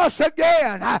clothe us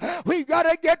again. We got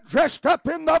to get dressed up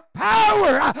in the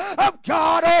power of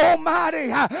God Almighty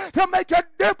to make a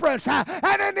difference and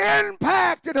an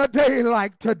impact in a day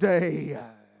like today.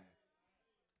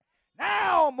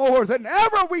 Now more than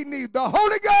ever we need the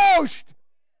Holy Ghost.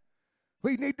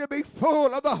 We need to be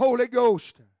full of the Holy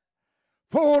Ghost,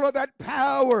 full of that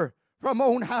power from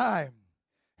on high.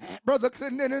 Brother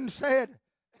Clendenin said,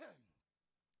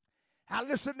 I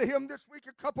listened to him this week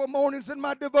a couple mornings in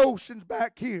my devotions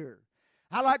back here.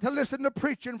 I like to listen to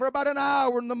preaching for about an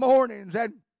hour in the mornings,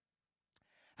 and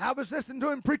I was listening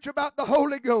to him preach about the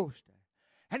Holy Ghost.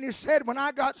 And he said, when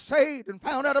I got saved and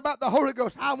found out about the Holy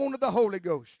Ghost, I wanted the Holy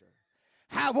Ghost.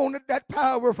 I wanted that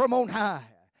power from on high.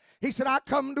 He said, I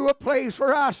come to a place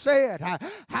where I said,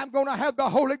 I'm going to have the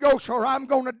Holy Ghost or I'm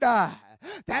going to die.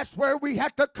 That's where we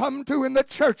have to come to in the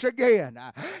church again.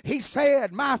 He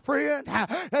said, my friend,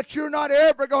 that you're not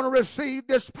ever going to receive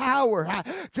this power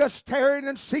just tarrying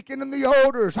and seeking in the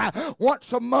altars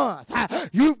once a month.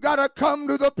 You've got to come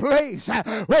to the place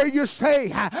where you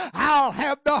say, I'll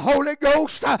have the Holy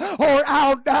Ghost or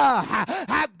I'll die.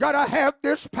 I've got to have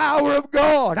this power of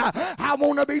God. I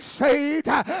want to be saved.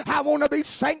 I want to be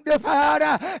sanctified.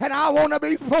 And I want to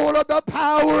be full of the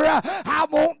power. I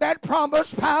want that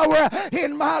promised power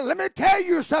in my. Let me tell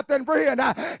you something, friend.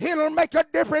 It'll make a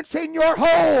difference in your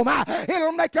home.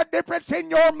 It'll make a difference in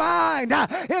your mind.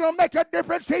 It'll make a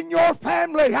difference in your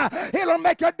family. It'll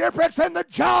make a difference in the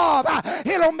job.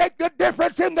 It'll make the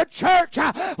difference in the church.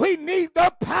 We need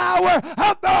the power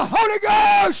of the Holy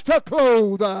Ghost to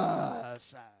clothe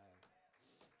us.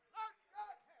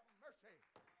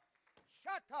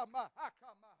 Lord God, have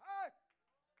mercy.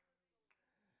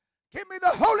 Give me the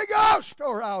Holy Ghost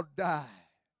or I'll die.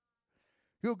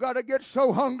 You've got to get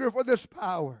so hungry for this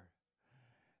power.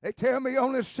 They tell me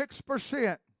only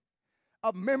 6%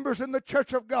 of members in the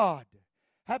church of God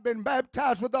have been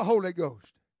baptized with the Holy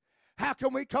Ghost. How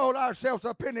can we call ourselves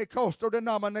a Pentecostal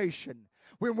denomination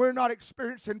when we're not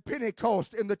experiencing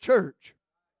Pentecost in the church?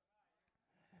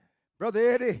 Brother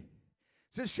Eddie,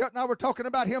 Sister Shelton and I were talking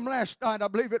about him last night, I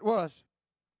believe it was,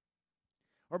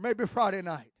 or maybe Friday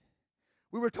night.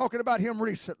 We were talking about him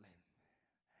recently.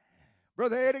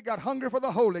 Brother Eddie got hungry for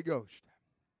the Holy Ghost.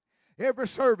 Every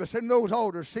service in those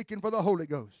altars seeking for the Holy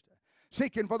Ghost.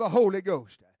 Seeking for the Holy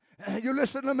Ghost. You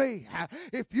listen to me.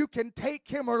 If you can take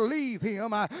him or leave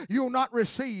him, you'll not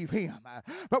receive him.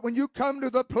 But when you come to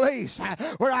the place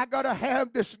where I got to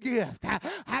have this gift,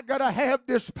 I got to have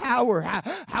this power,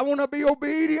 I want to be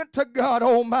obedient to God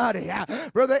Almighty.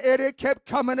 Brother Eddie kept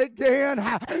coming again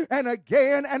and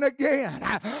again and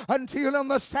again until on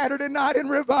the Saturday night in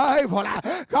revival,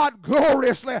 God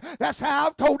gloriously, that's how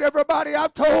I've told everybody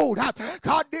I've told.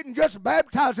 God didn't just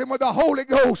baptize him with the Holy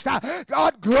Ghost.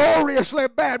 God gloriously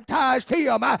baptized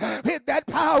him with that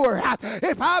power.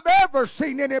 If I've ever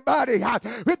seen anybody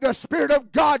with the Spirit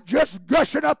of God just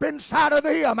gushing up inside of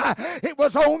them, it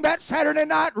was on that Saturday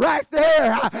night right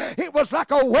there. It was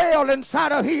like a well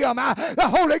inside of him.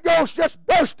 The Holy Ghost just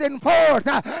bursting forth.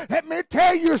 Let me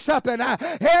tell you something.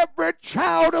 Every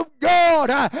child of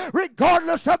God,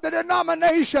 regardless of the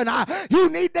denomination, you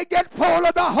need to get full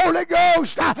of the Holy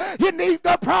Ghost. You need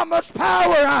the promised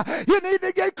power. You need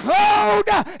to get clothed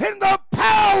in the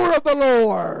power of the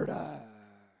Lord. Lord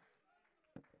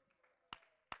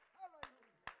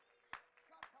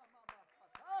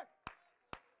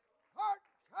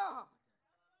God.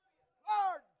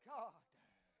 Lord God.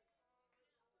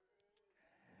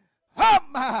 Oh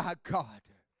my God.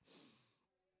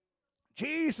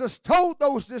 Jesus told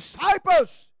those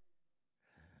disciples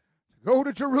to go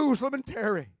to Jerusalem and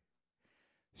tarry.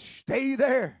 Stay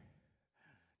there.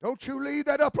 Don't you leave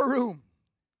that upper room.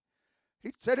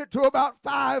 He said it to about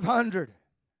 500.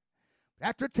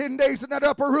 After 10 days in that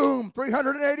upper room,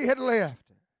 380 had left.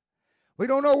 We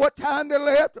don't know what time they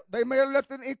left. They may have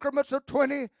left in increments of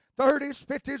 20, 30s,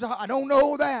 50s. I don't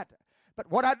know that.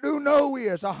 But what I do know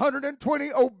is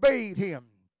 120 obeyed him.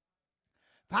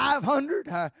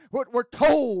 500 were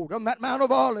told on that Mount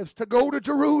of Olives to go to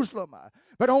Jerusalem.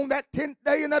 But on that 10th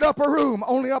day in that upper room,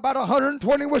 only about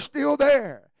 120 were still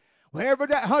there. Wherever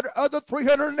that other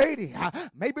 380,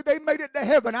 maybe they made it to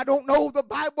heaven. I don't know. The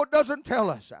Bible doesn't tell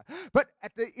us. But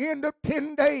at the end of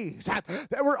 10 days,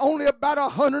 there were only about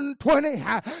 120.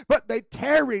 But they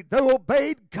tarried. They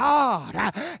obeyed God.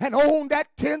 And on that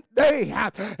 10th day,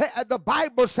 the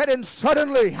Bible said, and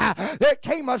suddenly there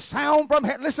came a sound from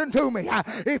heaven. Listen to me.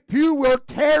 If you will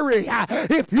tarry,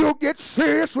 if you'll get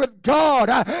serious with God,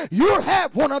 you'll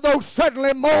have one of those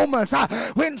suddenly moments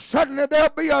when suddenly there'll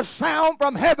be a sound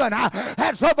from heaven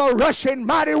as of a rushing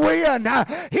mighty wind.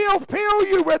 He'll fill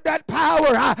you with that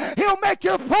power. He'll make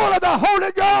you full of the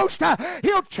Holy Ghost.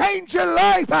 He'll change your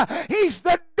life. He's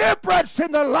the difference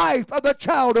in the life of the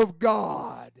child of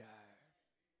God.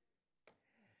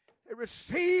 They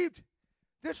received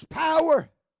this power.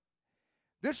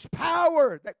 This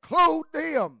power that clothed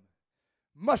them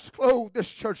must clothe this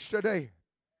church today.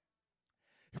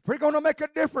 If we're going to make a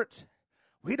difference,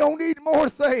 we don't need more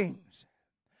things.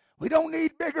 We don't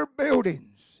need bigger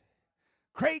buildings.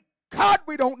 Great God,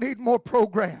 we don't need more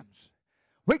programs.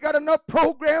 We got enough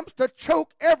programs to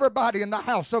choke everybody in the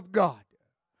house of God.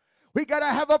 We got to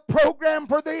have a program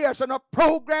for this and a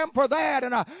program for that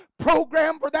and a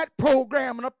program for that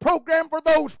program and a program for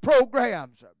those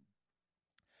programs.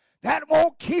 That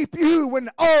won't keep you when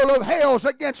all of hell's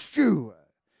against you.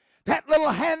 That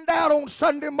little handout on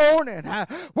Sunday morning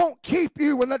won't keep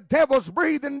you when the devil's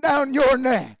breathing down your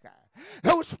neck.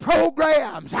 those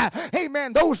programs,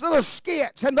 amen, those little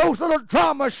skits and those little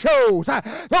drama shows,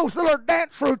 those little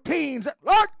dance routines.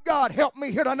 Lord God, help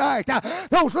me here tonight.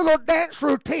 Those little dance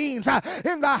routines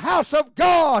in the house of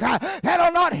God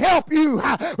that'll not help you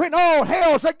when all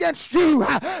hell's against you,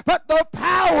 but the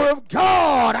power of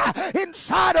God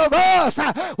inside of us.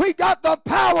 We got the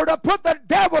power to put the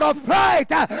devil to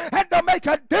flight and to make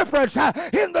a difference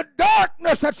in the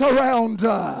darkness that's around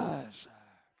us.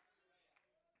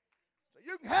 So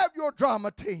you can have your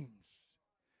drama teams.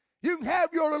 You can have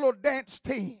your little dance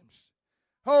teams.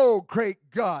 Oh, great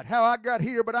God, how I got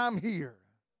here, but I'm here.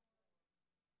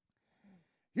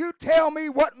 You tell me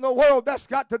what in the world that's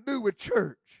got to do with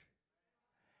church.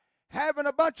 Having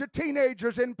a bunch of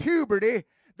teenagers in puberty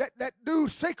that do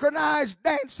synchronized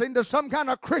dancing to some kind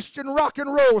of Christian rock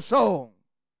and roll song.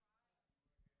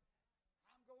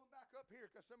 I'm going back up here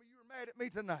because some of you are mad at me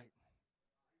tonight.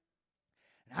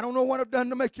 And I don't know what I've done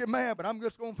to make you mad, but I'm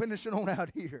just going to finish it on out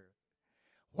here.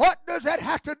 What does that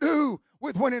have to do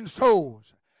with winning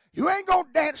souls? You ain't going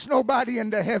to dance nobody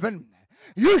into heaven.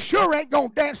 You sure ain't going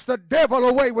to dance the devil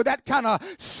away with that kind of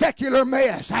secular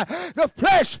mess. The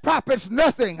flesh profits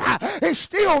nothing. It's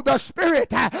still the spirit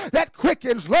that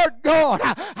quickens. Lord God,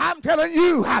 I'm telling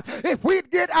you, if we'd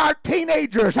get our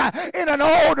teenagers in an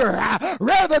order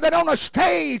rather than on a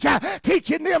stage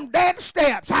teaching them dance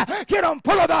steps, get them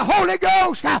full of the Holy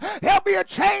Ghost, there'll be a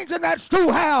change in that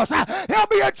schoolhouse. There'll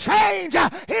be a change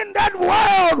in that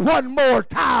world one more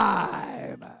time.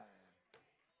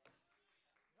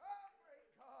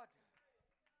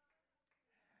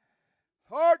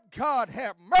 Lord God,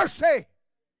 have mercy.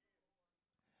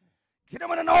 Get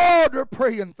them in an order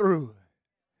praying through.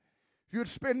 If you'd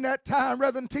spend that time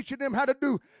rather than teaching them how to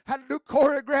do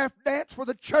choreographed dance for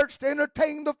the church to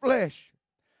entertain the flesh.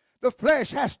 The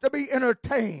flesh has to be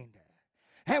entertained.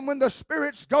 And when the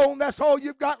spirit's gone, that's all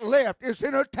you've got left is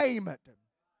entertainment.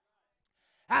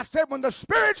 I said, when the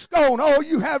spirit's gone, all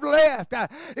you have left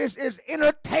is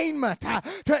entertainment,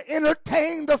 to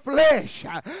entertain the flesh.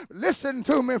 Listen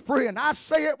to me, friend. I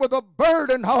say it with a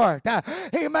burdened heart.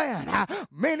 Amen.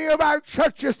 Many of our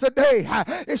churches today,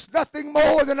 it's nothing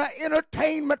more than an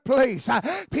entertainment place.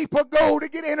 People go to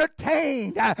get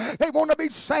entertained. They want to be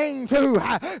sang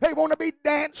to. They want to be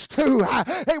danced to.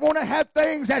 They want to have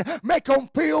things that make them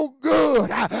feel good.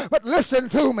 But listen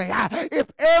to me. If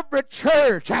every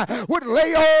church would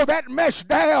lay all that mess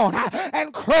down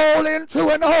and crawl into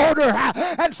an order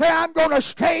and say, I'm going to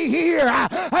stay here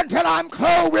until I'm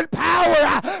clothed with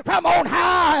power from on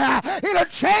high, it'll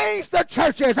change the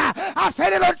churches. I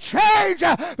said it'll change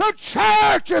the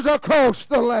churches across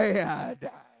the land.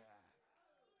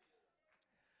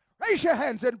 Raise your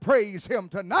hands and praise Him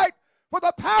tonight for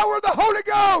the power of the Holy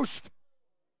Ghost.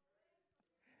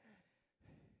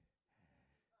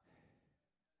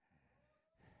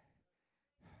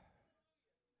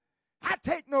 I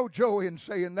take no joy in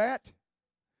saying that,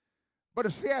 but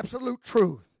it's the absolute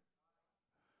truth.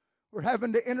 We're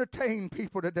having to entertain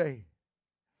people today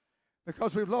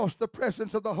because we've lost the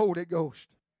presence of the Holy Ghost.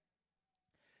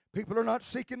 People are not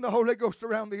seeking the Holy Ghost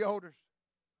around the altars.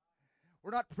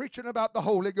 We're not preaching about the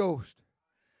Holy Ghost.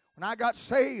 When I got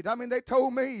saved, they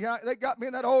told me, they got me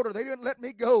in that altar. They didn't let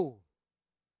me go.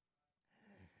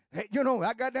 I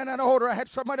got down that altar. I had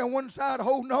somebody on one side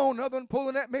holding on, another one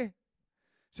pulling at me.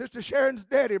 Sister Sharon's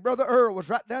daddy, Brother Earl, was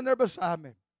right down there beside me.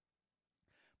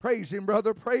 Praise Him,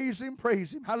 brother. Praise Him.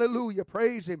 Praise Him. Hallelujah.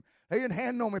 Praise Him. Laying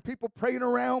hand on me. People praying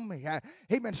around me.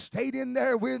 Amen. Stayed in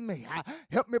there with me.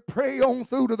 Helped me pray on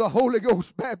through to the Holy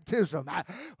Ghost baptism.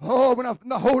 When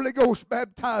the Holy Ghost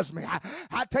baptized me.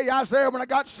 I tell you, I was there when I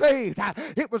got saved.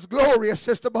 It was glorious,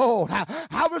 Sister Ball.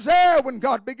 I was there when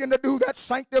God began to do that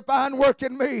sanctifying work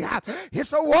in me.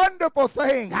 It's a wonderful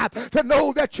thing to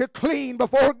know that you're clean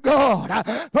before God.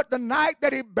 But the night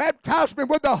that He baptized me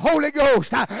with the Holy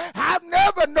Ghost, I've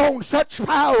never known such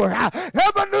power.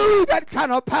 Never knew that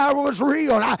kind of power was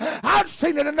real. I've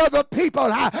seen it in other people,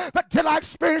 but till I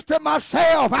experienced it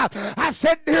myself, I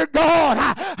said, dear God,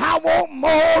 I want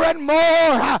more and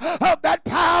more of that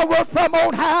power from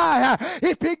on high.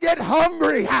 If you get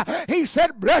hungry, He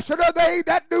said, blessed are they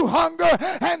that do hunger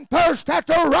and thirst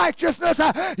after righteousness.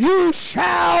 You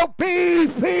shall be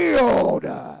filled.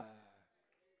 Hallelujah.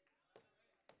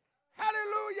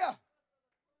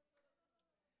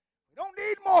 We don't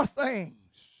need more things.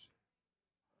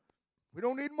 We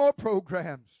don't need more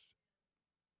programs.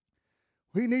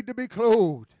 We need to be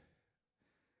clothed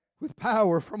with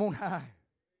power from on high.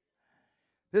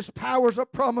 This power is a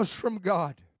promise from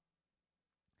God.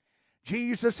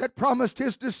 Jesus had promised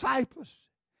His disciples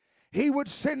He would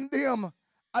send them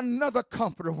another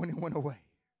comforter when He went away.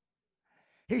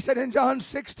 He said in John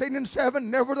 16:7,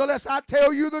 nevertheless I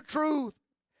tell you the truth.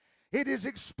 It is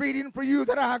expedient for you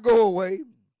that I go away.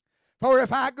 For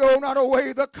if I go not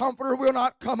away, the Comforter will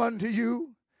not come unto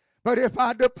you. But if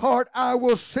I depart, I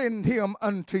will send him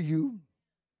unto you.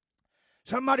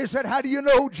 Somebody said, how do you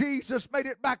know Jesus made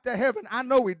it back to heaven? I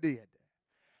know he did.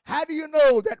 How do you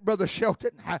know that, Brother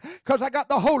Shelton? Because I got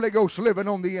the Holy Ghost living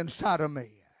on the inside of me.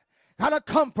 Got a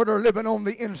Comforter living on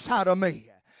the inside of me.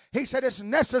 He said it's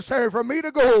necessary for me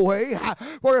to go away.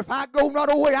 For if I go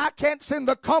not away, I can't send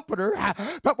the Comforter.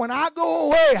 But when I go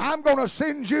away, I'm going to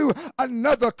send you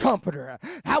another Comforter.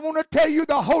 I want to tell you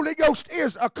the Holy Ghost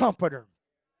is a Comforter.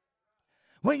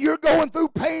 When you're going through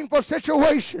painful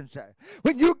situations,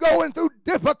 when you're going through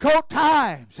difficult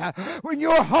times, when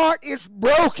your heart is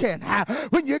broken,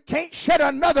 when you can't shed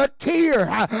another tear,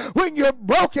 when you're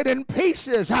broken in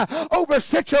pieces over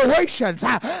situations,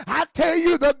 I tell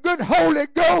you the good Holy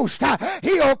Ghost,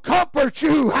 he'll comfort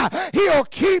you, he'll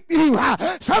keep you.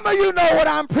 Some of you know what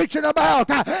I'm preaching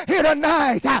about here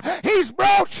tonight. He's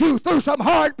brought you through some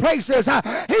hard places.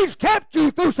 He's kept you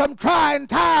through some trying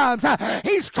times.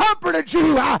 He's comforted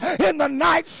you in the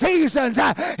night seasons.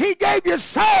 He gave you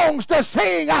songs to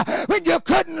sing when you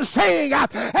couldn't sing,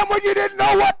 and when you didn't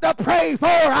know what to pray for,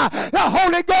 the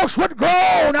Holy Ghost would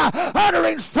groan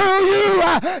utterings through you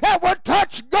that would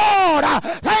touch God.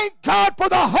 Thank God for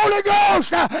the Holy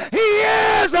Ghost. He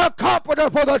is a comforter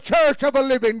for the church of a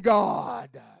living God.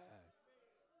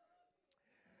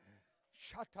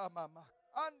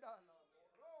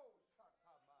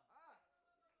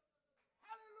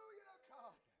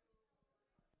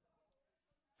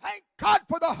 Thank God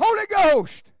for the Holy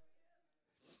Ghost.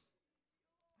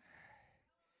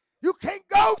 You can't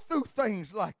go through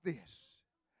things like this.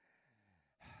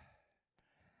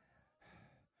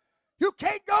 You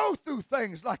can't go through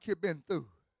things like you've been through.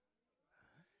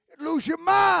 You'd lose your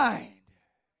mind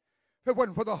if it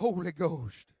wasn't for the Holy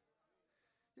Ghost.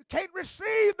 You can't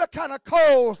receive the kind of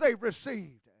calls they've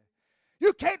received.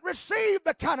 You can't receive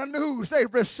the kind of news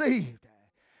they've received.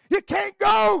 You can't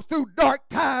go through dark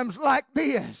times like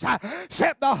this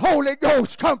except the Holy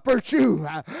Ghost comforts you.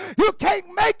 You can't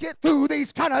make it through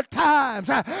these kind of times.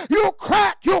 You'll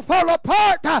crack, you'll fall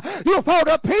apart, you'll fall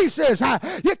to pieces.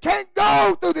 You can't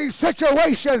go through these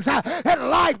situations that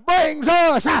life brings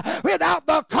us without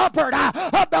the comfort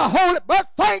of the Holy.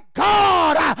 But thank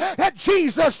God that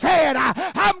Jesus said,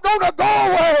 I'm going to go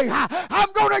away.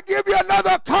 I'm going to give you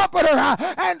another comforter.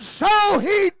 And so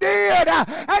he did.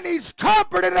 And he's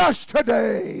comforted us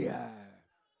today. Hallelujah.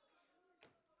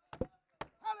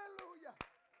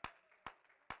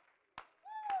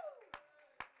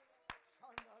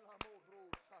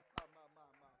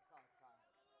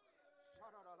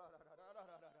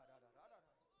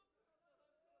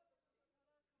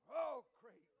 Oh,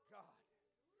 great God.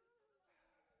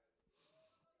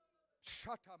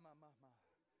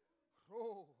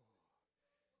 Oh.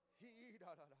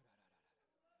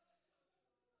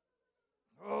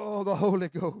 Oh, the Holy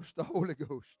Ghost, the Holy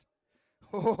Ghost.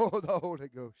 Oh, the Holy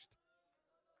Ghost.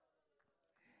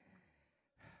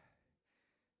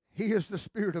 He is the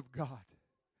Spirit of God.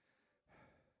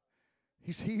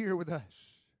 He's here with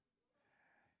us.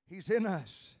 He's in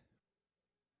us.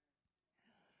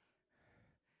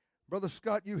 Brother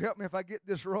Scott, you help me if I get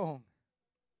this wrong.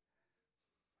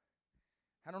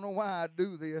 I don't know why I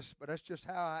do this, but that's just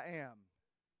how I am.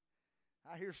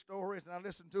 I hear stories and I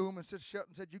listen to them, and Sister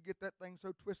Shelton said, you get that thing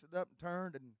so twisted up and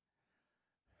turned, and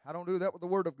I don't do that with the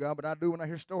Word of God, but I do when I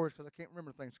hear stories because I can't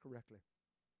remember things correctly.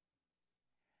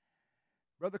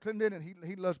 Brother Clendenin,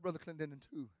 he loves Brother Clendenin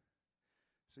too.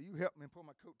 So you help me and pull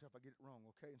my coat if I get it wrong,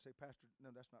 okay? And say, Pastor,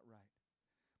 no, that's not right.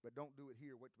 But don't do it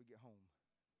here. Wait till we get home.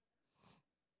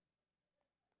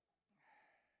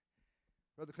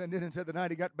 Brother Clendenin said the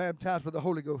night he got baptized with the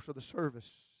Holy Ghost for the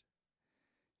service.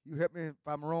 You help me if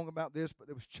I'm wrong about this, but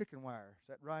there was chicken wire. Is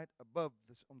that right? Above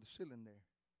this, on the ceiling there.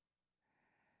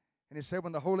 And he said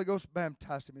when the Holy Ghost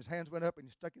baptized him, his hands went up and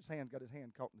he stuck his hand, got his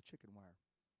hand caught in the chicken wire.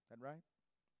 Is that right?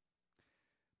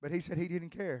 But he said he didn't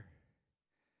care.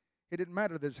 It didn't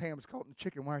matter that his hand was caught in the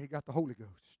chicken wire. He got the Holy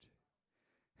Ghost.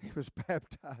 He was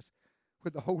baptized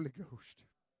with the Holy Ghost.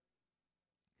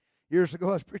 Years ago,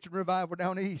 I was preaching revival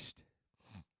down east.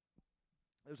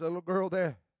 There was a little girl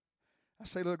there. I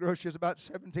say little girl, she was about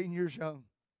 17 years young.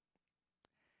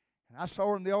 And I saw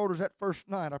her in the altars that first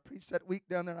night. I preached that week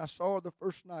down there, and I saw her the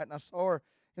first night. And I saw her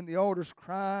in the altars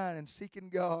crying and seeking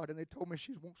God. And they told me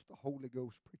she wants the Holy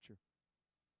Ghost, preacher.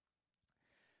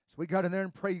 So we got in there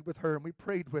and prayed with her, and we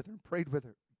prayed with her and prayed with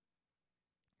her.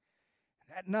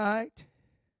 And that night,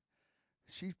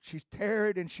 she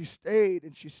tarried and she stayed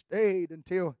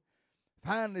until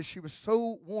Finally, she was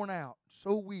so worn out,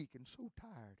 so weak, and so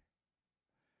tired.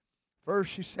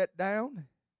 First, she sat down,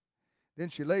 then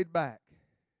she laid back.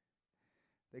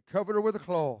 They covered her with a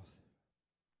cloth.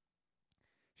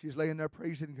 She's laying there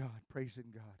praising God,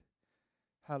 praising God.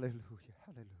 Hallelujah,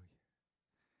 hallelujah.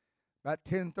 About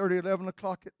 10:30, 11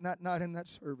 o'clock at that night in that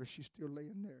service, she's still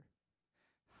laying there.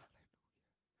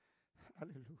 Hallelujah,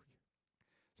 hallelujah.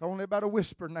 It's only about a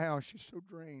whisper now. She's so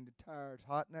drained and tired. It's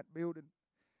hot in that building.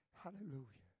 Hallelujah,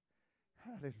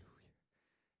 hallelujah,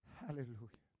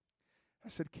 hallelujah. I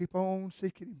said, keep on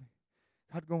seeking Him.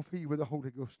 God's going to fill you with the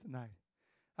Holy Ghost tonight.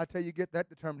 I tell you, get that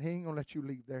determined. He ain't going to let you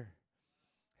leave there.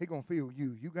 He's going to fill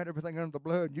you. You got everything under the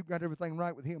blood. You got everything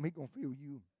right with Him. He's going to fill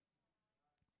you.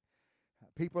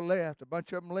 People left. A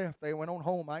bunch of them left. They went on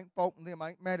home. I ain't faulting them. I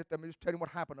ain't mad at them. I'm just telling you what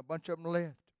happened. A bunch of them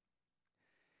left.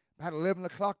 About 11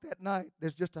 o'clock that night,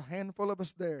 there's just a handful of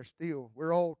us there still.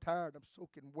 We're all tired. I'm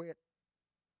soaking wet.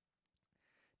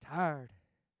 Tired.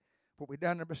 But we're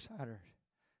down there beside her.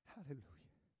 Hallelujah.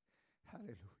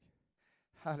 Hallelujah.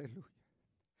 Hallelujah.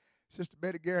 Sister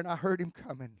Betty Garrett, I heard him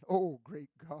coming. Oh, great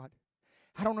God.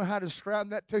 I don't know how to describe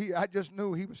that to you. I just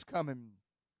knew He was coming.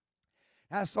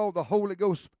 I saw the Holy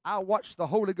Ghost. I watched the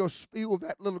Holy Ghost fill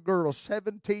that little girl,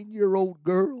 17-year-old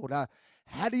girl. Now,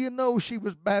 how do you know she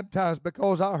was baptized?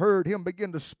 Because I heard Him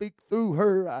begin to speak through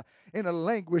her in a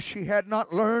language she had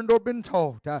not learned or been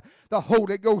taught. The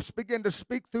Holy Ghost began to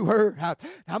speak through her.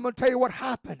 I'm going to tell you what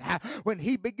happened. When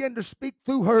He began to speak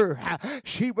through her,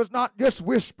 she was not just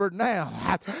whispered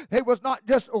now. It was not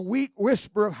just a weak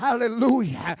whisper of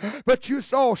hallelujah, but you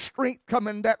saw strength come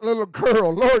in that little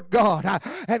girl, Lord God.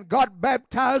 And God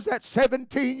baptized that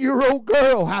 17-year-old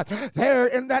girl there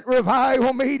in that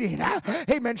revival meeting.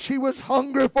 Amen. She was hungry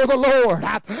for the Lord.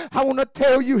 I want to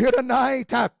tell you here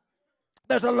tonight,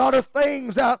 there's a lot of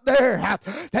things out there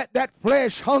that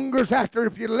flesh hungers after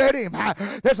if you let Him.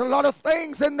 There's a lot of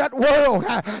things in that world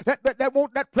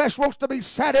that flesh wants to be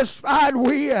satisfied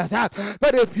with.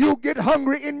 But if you get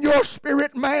hungry in your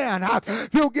spirit, man, if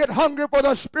you get hungry for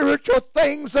the spiritual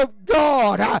things of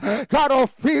God, God will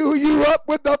fill you up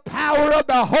with the power of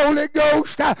the Holy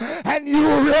Ghost, and you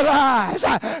will realize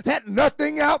that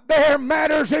nothing out there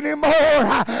matters anymore.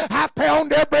 I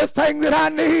found everything that I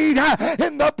need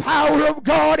in the power of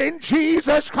God in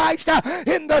Jesus Christ,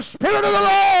 in the Spirit of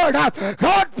the Lord.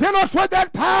 God, fill us with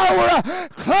that power.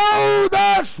 Clothe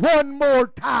us one more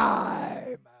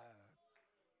time.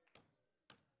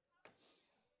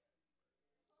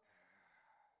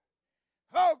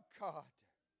 Oh, God.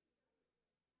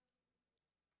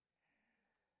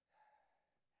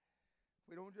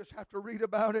 We don't just have to read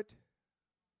about it.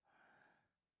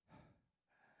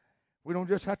 We don't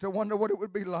just have to wonder what it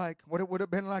would be like, what it would have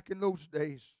been like in those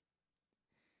days.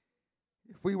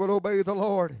 If we will obey the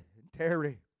Lord and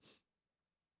tarry,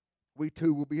 we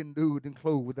too will be endued and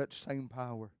clothed with that same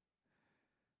power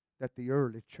that the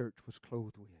early church was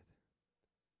clothed with.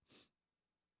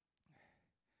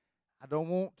 I don't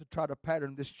want to try to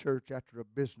pattern this church after a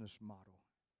business model.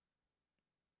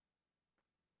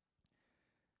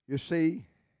 You see,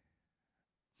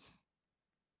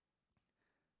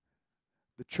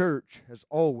 the church has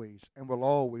always and will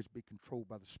always be controlled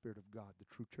by the Spirit of God,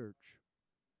 the true church.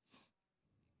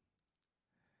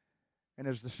 And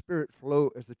as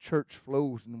the church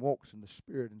flows and walks in the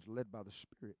Spirit and is led by the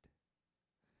Spirit,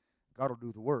 God will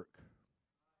do the work.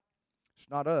 It's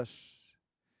not us,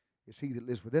 it's He that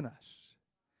lives within us.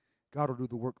 God will do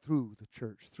the work through the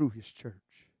church, through His church.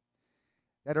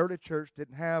 That early church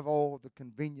didn't have all the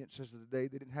conveniences of the day.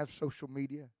 They didn't have social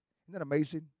media. Isn't that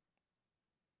amazing?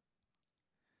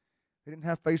 They didn't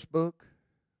have Facebook.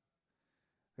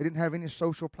 They didn't have any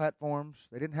social platforms.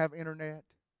 They didn't have internet.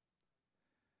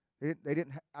 They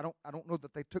didn't. I don't know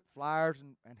that they took flyers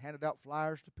and handed out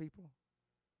flyers to people.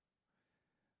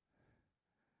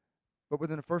 But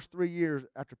within the first 3 years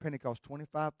after Pentecost,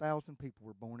 25,000 people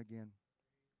were born again.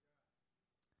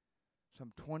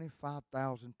 Some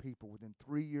 25,000 people within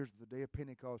 3 years of the day of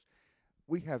Pentecost.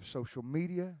 We have social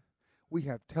media. We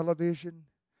have television.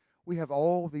 We have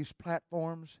all these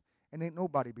platforms, and ain't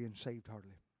nobody being saved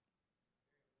hardly.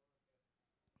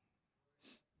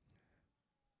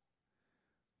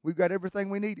 We've got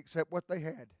everything we need except what they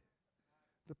had.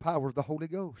 The power of the Holy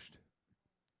Ghost.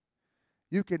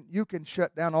 You can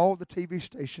shut down all the TV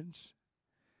stations,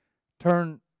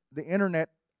 turn the internet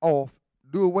off,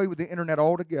 do away with the internet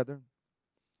altogether,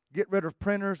 get rid of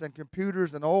printers and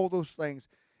computers and all those things.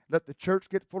 Let the church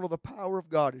get full of the power of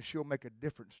God, and she'll make a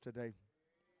difference today.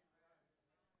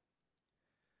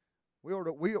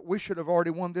 We should have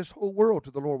already won this whole world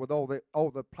to the Lord with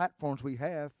all the platforms we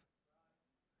have.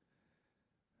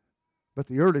 But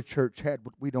the early church had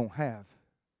what we don't have.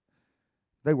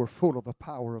 They were full of the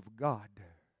power of God.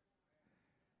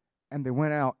 And they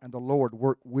went out and the Lord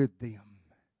worked with them.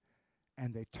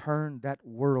 And they turned that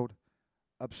world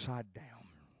upside down.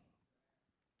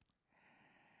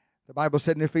 The Bible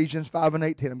said in Ephesians 5 and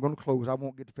 18, I'm going to close. I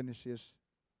won't get to finish this.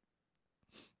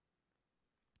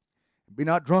 Be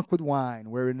not drunk with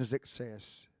wine, wherein is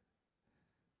excess,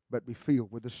 but be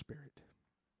filled with the Spirit.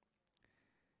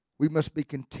 We must be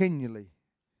continually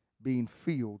being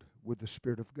filled with the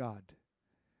Spirit of God.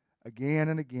 Again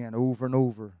and again, over and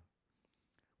over.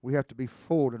 We have to be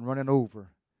full and running over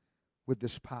with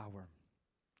this power.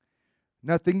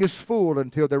 Nothing is full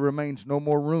until there remains no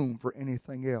more room for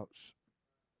anything else.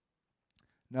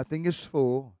 Nothing is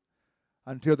full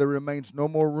until there remains no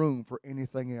more room for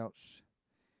anything else.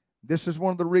 This is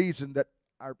one of the reasons that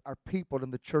our people in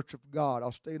the Church of God,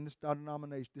 I'll stay in this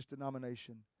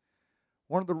denomination.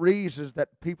 One of the reasons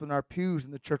that people in our pews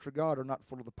in the Church of God are not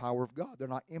full of the power of God. They're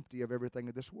not empty of everything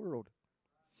of this world.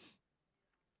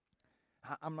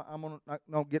 I'm not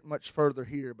going to get much further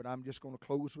here, but I'm just going to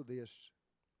close with this.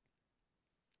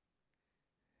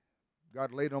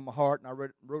 God laid it on my heart, and I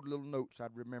wrote a little note so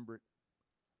I'd remember it.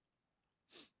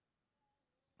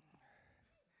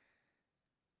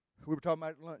 We were talking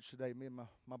about it at lunch today, me and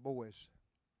my boys.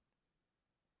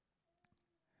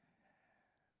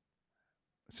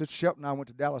 Sister Shelton and I went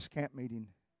to Dallas camp meeting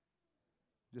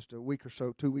just a week or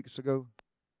so, 2 weeks ago.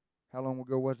 How long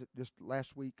ago was it? Just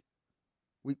last week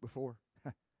before.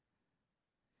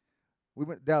 We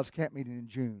went to Dallas camp meeting in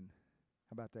June.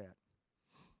 How about that?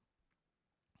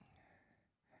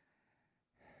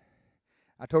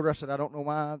 I told her, I said, I don't know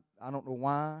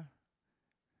why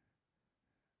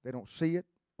they don't see it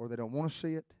or they don't want to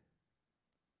see it.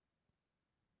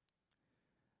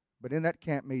 But in that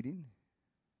camp meeting,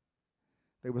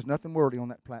 there was nothing worldly on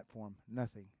that platform.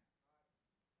 Nothing.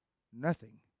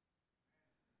 Nothing.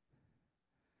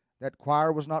 That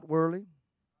choir was not worldly.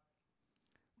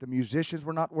 The musicians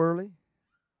were not worldly.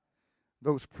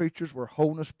 Those preachers were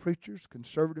wholeness preachers,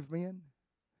 conservative men.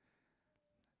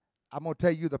 I'm going to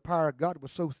tell you, the power of God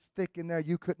was so thick in there,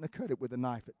 you couldn't have cut it with a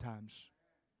knife at times.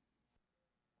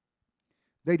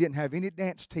 They didn't have any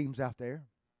dance teams out there.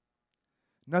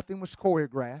 Nothing was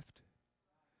choreographed.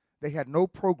 They had no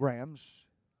programs.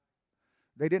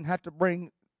 They didn't have to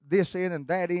bring this in and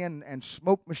that in and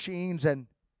smoke machines. And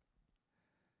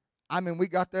I mean, we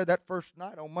got there that first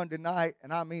night on Monday night,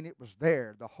 and I mean, it was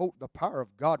there. The power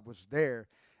of God was there.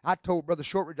 I told Brother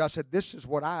Shortridge, I said, this is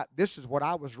what I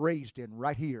was raised in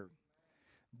right here.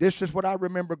 This is what I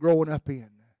remember growing up in.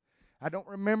 I don't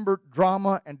remember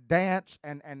drama and dance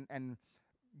and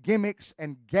gimmicks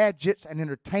and gadgets and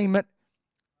entertainment.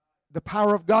 The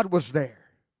power of God was there.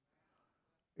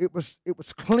 It was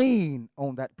clean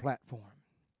on that platform.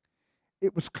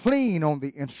 It was clean on the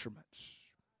instruments.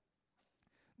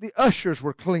 The ushers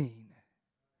were clean.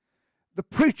 The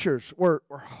preachers were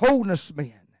wholeness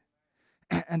men.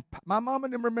 And my mom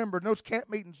and them remember in those camp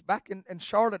meetings back in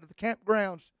Charlotte at the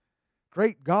campgrounds.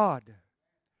 Great God.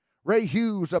 Ray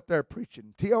Hughes up there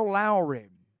preaching. T.O. Lowry.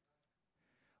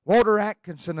 Walter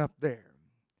Atkinson up there.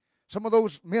 Some of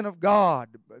those men of God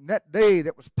in that day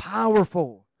that was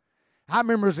powerful. I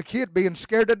remember as a kid being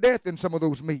scared to death in some of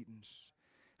those meetings.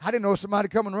 I didn't know somebody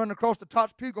coming running across the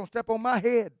top pew going to step on my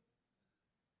head.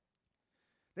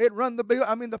 They'd run the bill.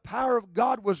 I mean, the power of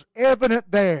God was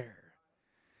evident there.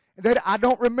 That I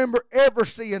don't remember ever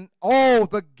seeing all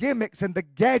the gimmicks and the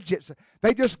gadgets.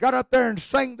 They just got up there and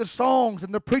sang the songs,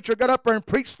 and the preacher got up there and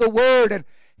preached the word, and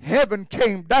heaven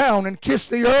came down and kissed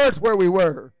the earth where we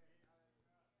were.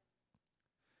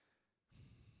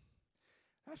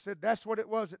 I said, that's what it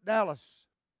was at Dallas.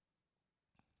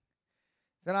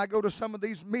 Then I go to some of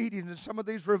these meetings and some of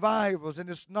these revivals, and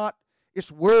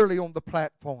it's worldly on the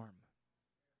platform.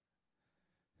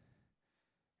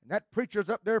 And that preacher's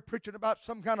up there preaching about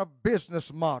some kind of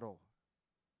business model.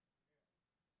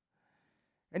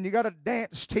 And you got a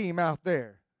dance team out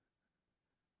there.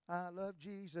 I love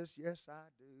Jesus, yes I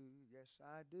do, yes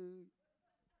I do.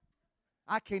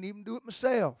 I can't even do it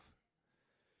myself.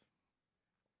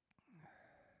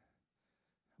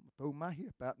 I'm going to throw my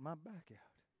hip out and my back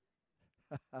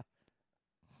out.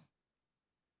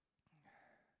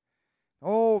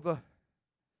 All the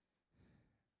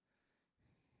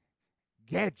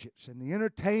gadgets and the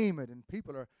entertainment, and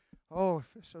people are, oh,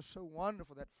 it's so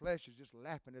wonderful. That flesh is just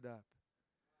lapping it up.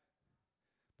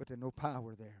 But there's no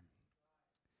power there.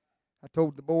 I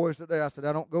told the boys today, I said,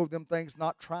 I don't go to them things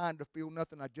not trying to feel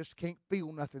nothing. I just can't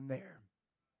feel nothing there.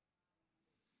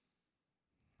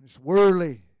 It's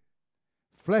worldly,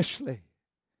 fleshly,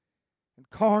 and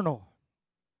carnal.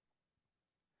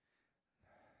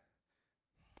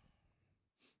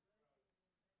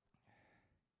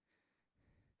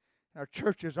 Our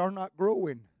churches are not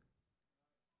growing.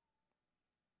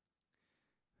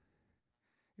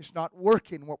 It's not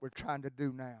working what we're trying to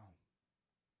do now.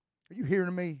 Are you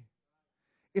hearing me?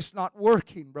 It's not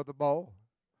working, Brother Ball.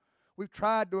 We've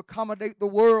tried to accommodate the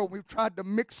world. We've tried to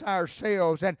mix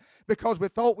ourselves. And because we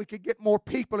thought we could get more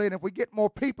people in. If we get more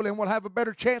people in, we'll have a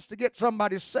better chance to get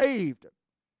somebody saved.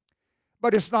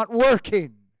 But it's not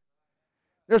working.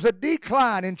 There's a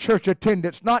decline in church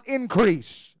attendance, not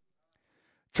increase.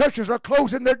 Churches are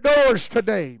closing their doors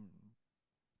today.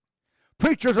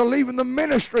 Preachers are leaving the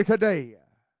ministry today.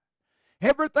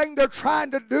 Everything they're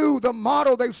trying to do, the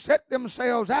model they've set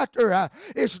themselves after,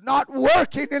 is not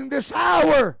working in this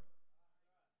hour.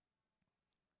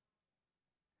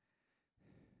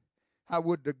 I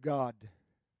would to God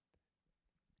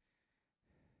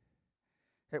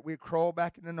that we crawl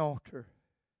back in an altar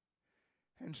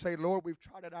and say, Lord, we've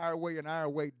tried it our way, and our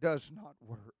way does not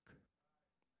work.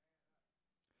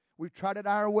 We've tried it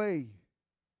our way.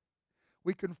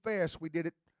 We confess we did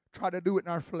it, try to do it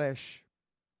in our flesh.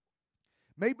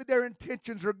 Maybe their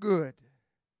intentions are good.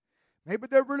 Maybe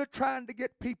they're really trying to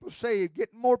get people saved,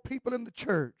 get more people in the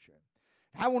church.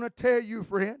 I want to tell you,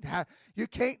 friend, you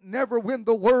can't never win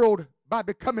the world by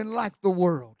becoming like the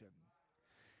world.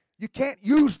 You can't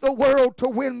use the world to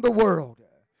win the world.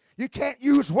 You can't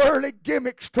use worldly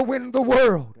gimmicks to win the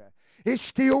world. It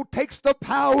still takes the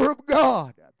power of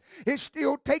God. It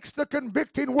still takes the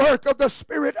convicting work of the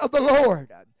Spirit of the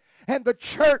Lord. And the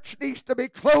church needs to be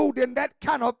clothed in that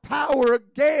kind of power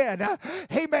again.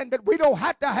 Amen. That we don't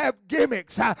have to have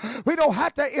gimmicks. We don't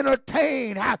have to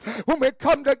entertain. When we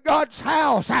come to God's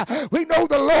house, we know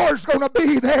the Lord's going to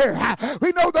be there.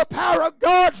 We know the power of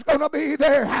God's going to be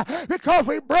there because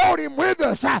we brought Him with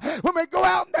us. When we go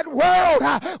out in that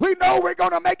world, we know we're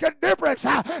going to make a difference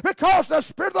because the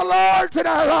Spirit of the Lord's in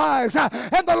our lives.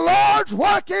 And the Lord's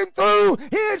working through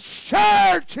His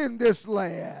church in this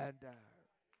land.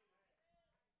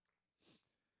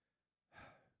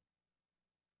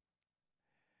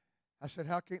 I said,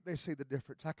 how can't they see the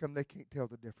difference? How come they can't tell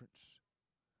the difference?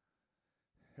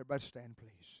 Everybody stand,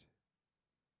 please.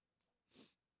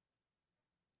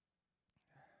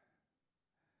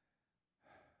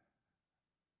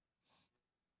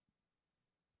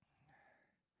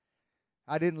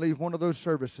 I didn't leave one of those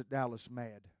services at Dallas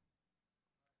mad.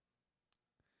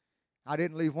 I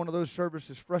didn't leave one of those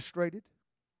services frustrated.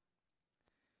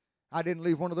 I didn't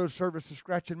leave one of those services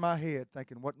scratching my head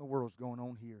thinking, what in the world's going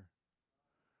on here?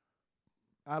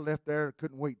 I left there,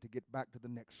 couldn't wait to get back to the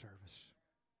next service.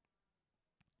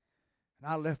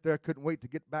 And I left there, couldn't wait to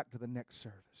get back to the next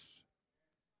service.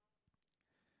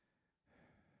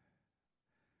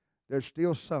 There's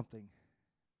still something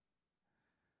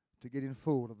to getting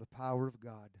full of the power of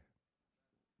God.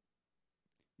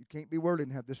 You can't be worldly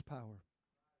and have this power.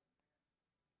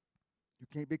 You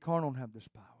can't be carnal and have this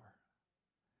power.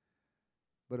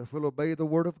 But if we'll obey the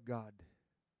Word of God,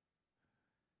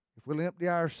 if we'll empty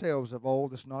ourselves of all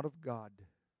that's not of God,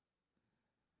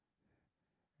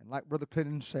 and like Brother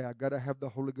Clinton said, I got to have the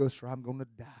Holy Ghost or I'm going to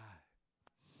die.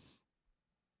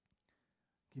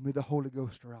 Give me the Holy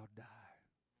Ghost or I'll die.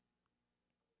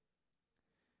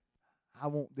 I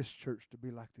want this church to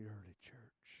be like the early church.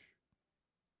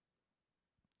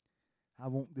 I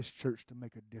want this church to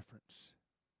make a difference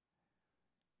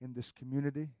in this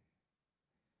community,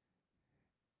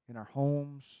 in our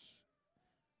homes,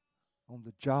 on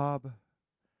the job.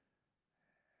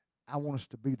 I want us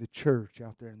to be the church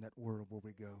out there in that world where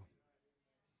we go.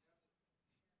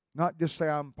 Not just say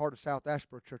I'm part of South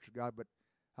Asheboro Church of God, but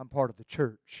I'm part of the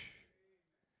church.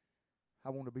 I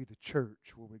want to be the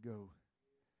church where we go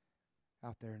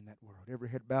out there in that world. Every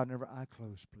head bowed and every eye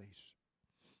closed, please.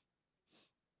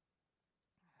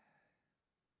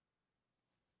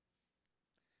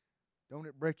 Don't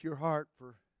it break your heart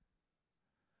for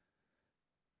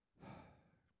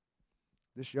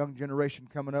this young generation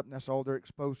coming up and that's all they're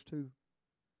exposed to?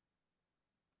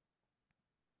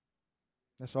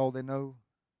 That's all they know.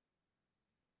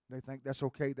 They think that's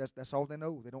okay. That's all they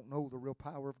know. They don't know the real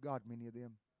power of God, many of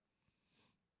them.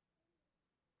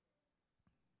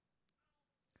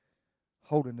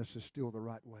 Holiness is still the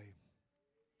right way.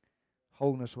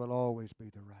 Holiness will always be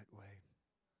the right way.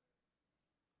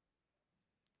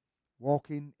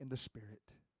 Walking in the Spirit,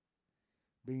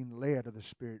 being led of the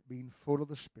Spirit, being full of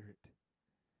the Spirit,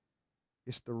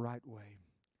 it's the right way.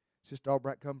 Sister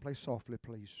Albright, come play softly,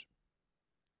 please.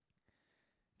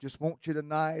 Just want you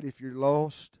tonight, if you're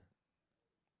lost,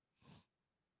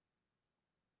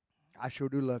 I sure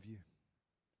do love you.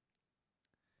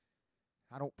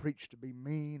 I don't preach to be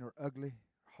mean or ugly,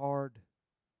 hard.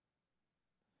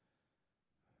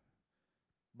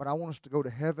 But I want us to go to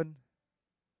heaven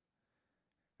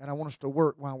And I want us to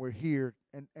work while we're here,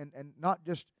 and not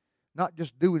just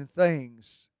doing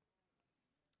things,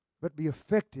 but be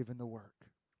effective in the work.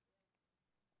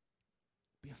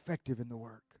 Be effective in the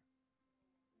work.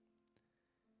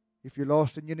 If you're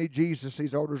lost and you need Jesus,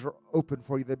 these altars are open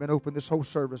for you. They've been open this whole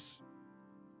service.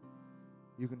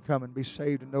 You can come and be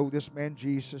saved and know this man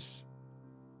Jesus.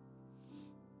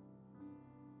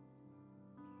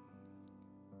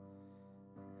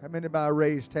 How many by a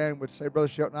raised hand would say, Brother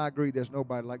Shelton, I agree, there's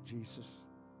nobody like Jesus.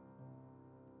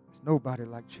 There's nobody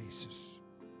like Jesus.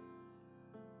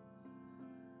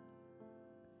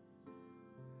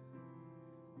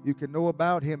 You can know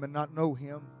about Him and not know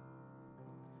Him.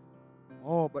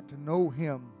 Oh, but to know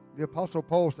Him. The Apostle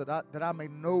Paul said, that I may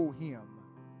know Him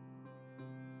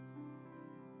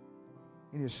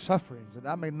in His sufferings, that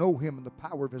I may know Him in the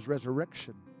power of His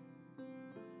resurrection.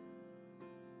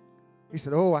 He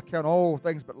said, oh, I count all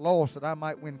things but loss that I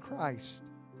might win Christ.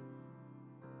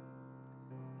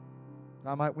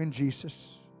 That I might win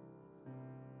Jesus.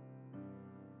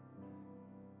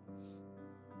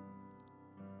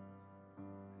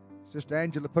 Sister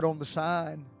Angela put on the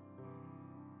sign,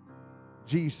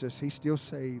 Jesus, He still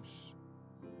saves.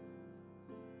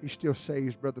 He still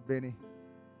saves, Brother Benny.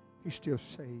 He still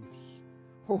saves.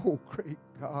 Oh, great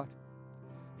God.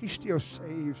 He still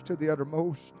saves to the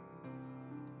uttermost.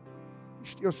 He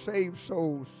still saves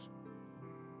souls.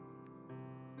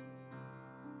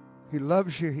 He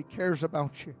loves you. He cares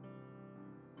about you.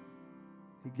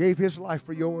 He gave His life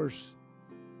for yours.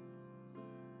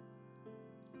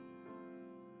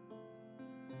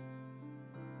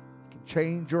 He can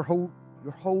change your whole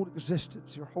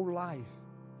existence, your whole life.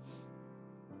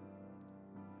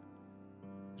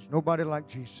 There's nobody like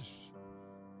Jesus.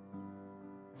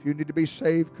 If you need to be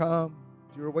saved, come.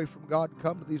 If you're away from God,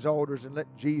 come to these altars and let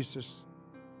Jesus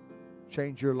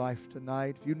change your life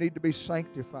tonight. If you need to be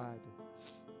sanctified,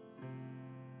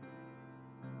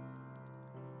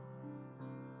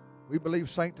 we believe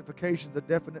sanctification is the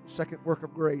definite second work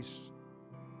of grace.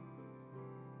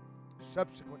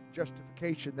 Subsequent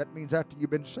justification, that means after you've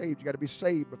been saved, you got to be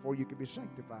saved before you can be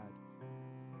sanctified.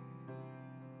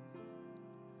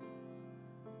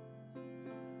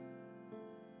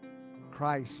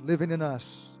 Christ living in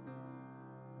us.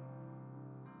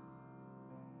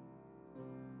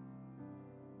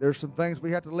 There's some things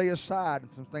we have to lay aside and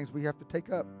some things we have to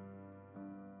take up.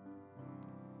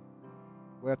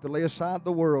 We have to lay aside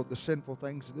the world, the sinful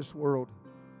things of this world.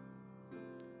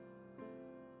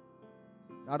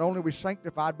 Not only are we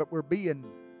sanctified, but we're being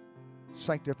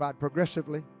sanctified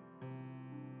progressively.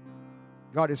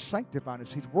 God is sanctifying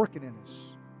us. He's working in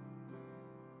us.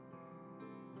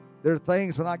 There are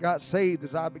things when I got saved,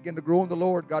 as I began to grow in the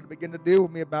Lord, God began to deal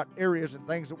with me about areas and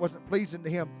things that wasn't pleasing to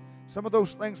Him. Some of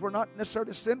those things were not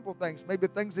necessarily sinful things, maybe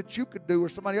things that you could do or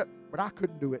somebody else, but I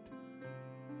couldn't do it.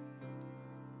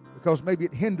 Because maybe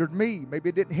it hindered me. Maybe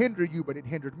it didn't hinder you, but it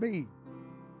hindered me.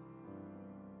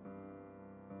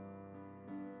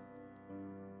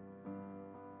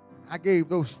 I gave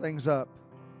those things up.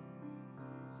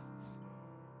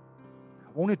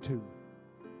 I wanted to.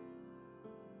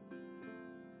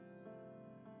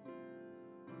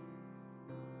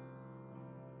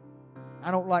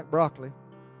 I don't like broccoli.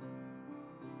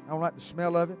 I don't like the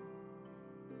smell of it.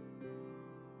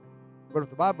 But if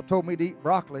the Bible told me to eat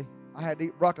broccoli, I had to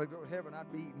eat broccoli to go to heaven. I'd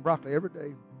be eating broccoli every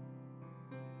day.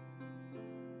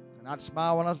 And I'd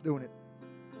smile when I was doing it.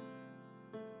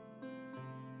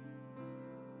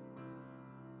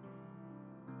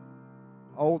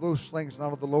 All those things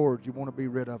not of the Lord, you want to be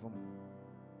rid of them.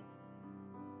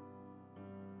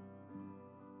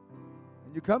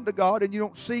 And you come to God and you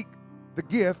don't seek the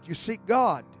gift, you seek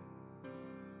God.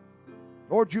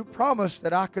 Lord, you promised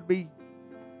that I could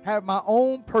have my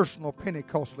own personal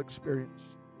Pentecostal experience.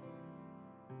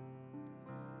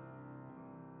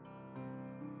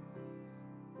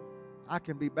 I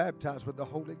can be baptized with the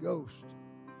Holy Ghost.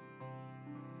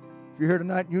 If you're here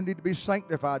tonight and you need to be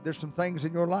sanctified, there's some things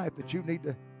in your life that you need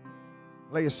to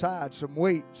lay aside, some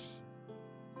weights,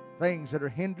 things that are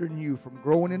hindering you from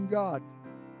growing in God.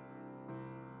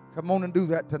 Come on and do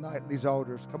that tonight in these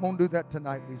altars. Come on and do that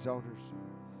tonight in these altars.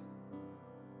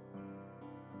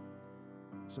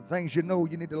 Some things you know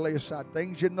you need to lay aside.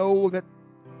 Things you know that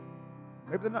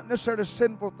maybe they're not necessarily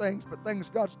sinful things, but things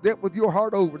God's dealt with your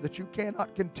heart over, that you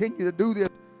cannot continue to do this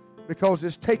because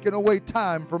it's taken away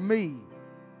time from me.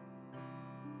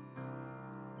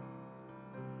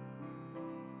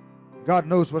 God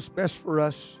knows what's best for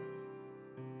us.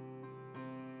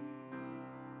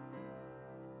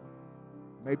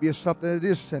 Maybe it's something that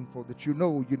is sinful that you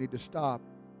know you need to stop.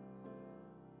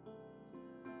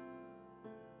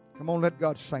 Come on, let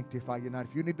God sanctify you tonight.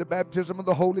 If you need the baptism of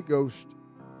the Holy Ghost,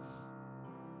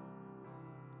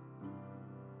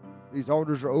 these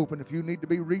altars are open. If you need to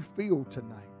be refilled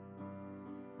tonight,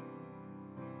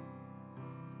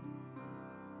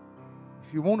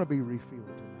 if you want to be refilled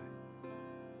tonight,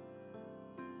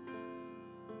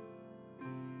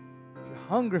 if you're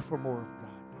hungry for more of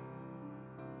God,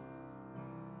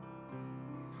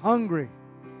 hungry.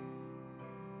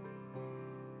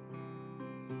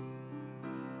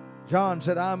 John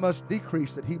said, I must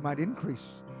decrease that he might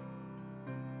increase.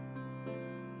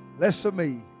 Less of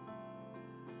me,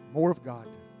 more of God.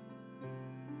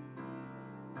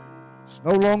 It's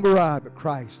no longer I, but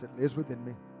Christ that lives within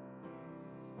me.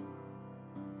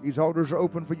 These altars are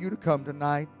open for you to come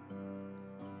tonight.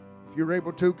 If you're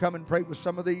able to, come and pray with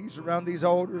some of these around these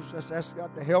altars. Let's ask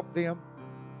God to help them.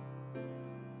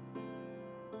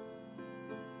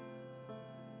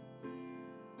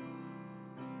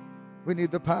 We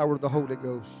need the power of the Holy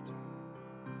Ghost.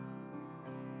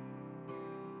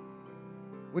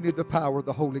 We need the power of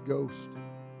the Holy Ghost.